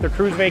help craft the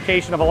cruise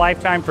vacation of a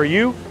lifetime for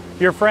you,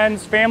 your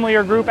friends, family,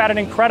 or group at an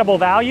incredible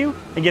value,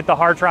 and get the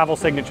Harr Travel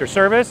signature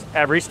service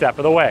every step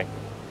of the way.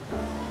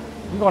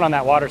 I'm going on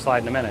that water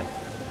slide in a minute.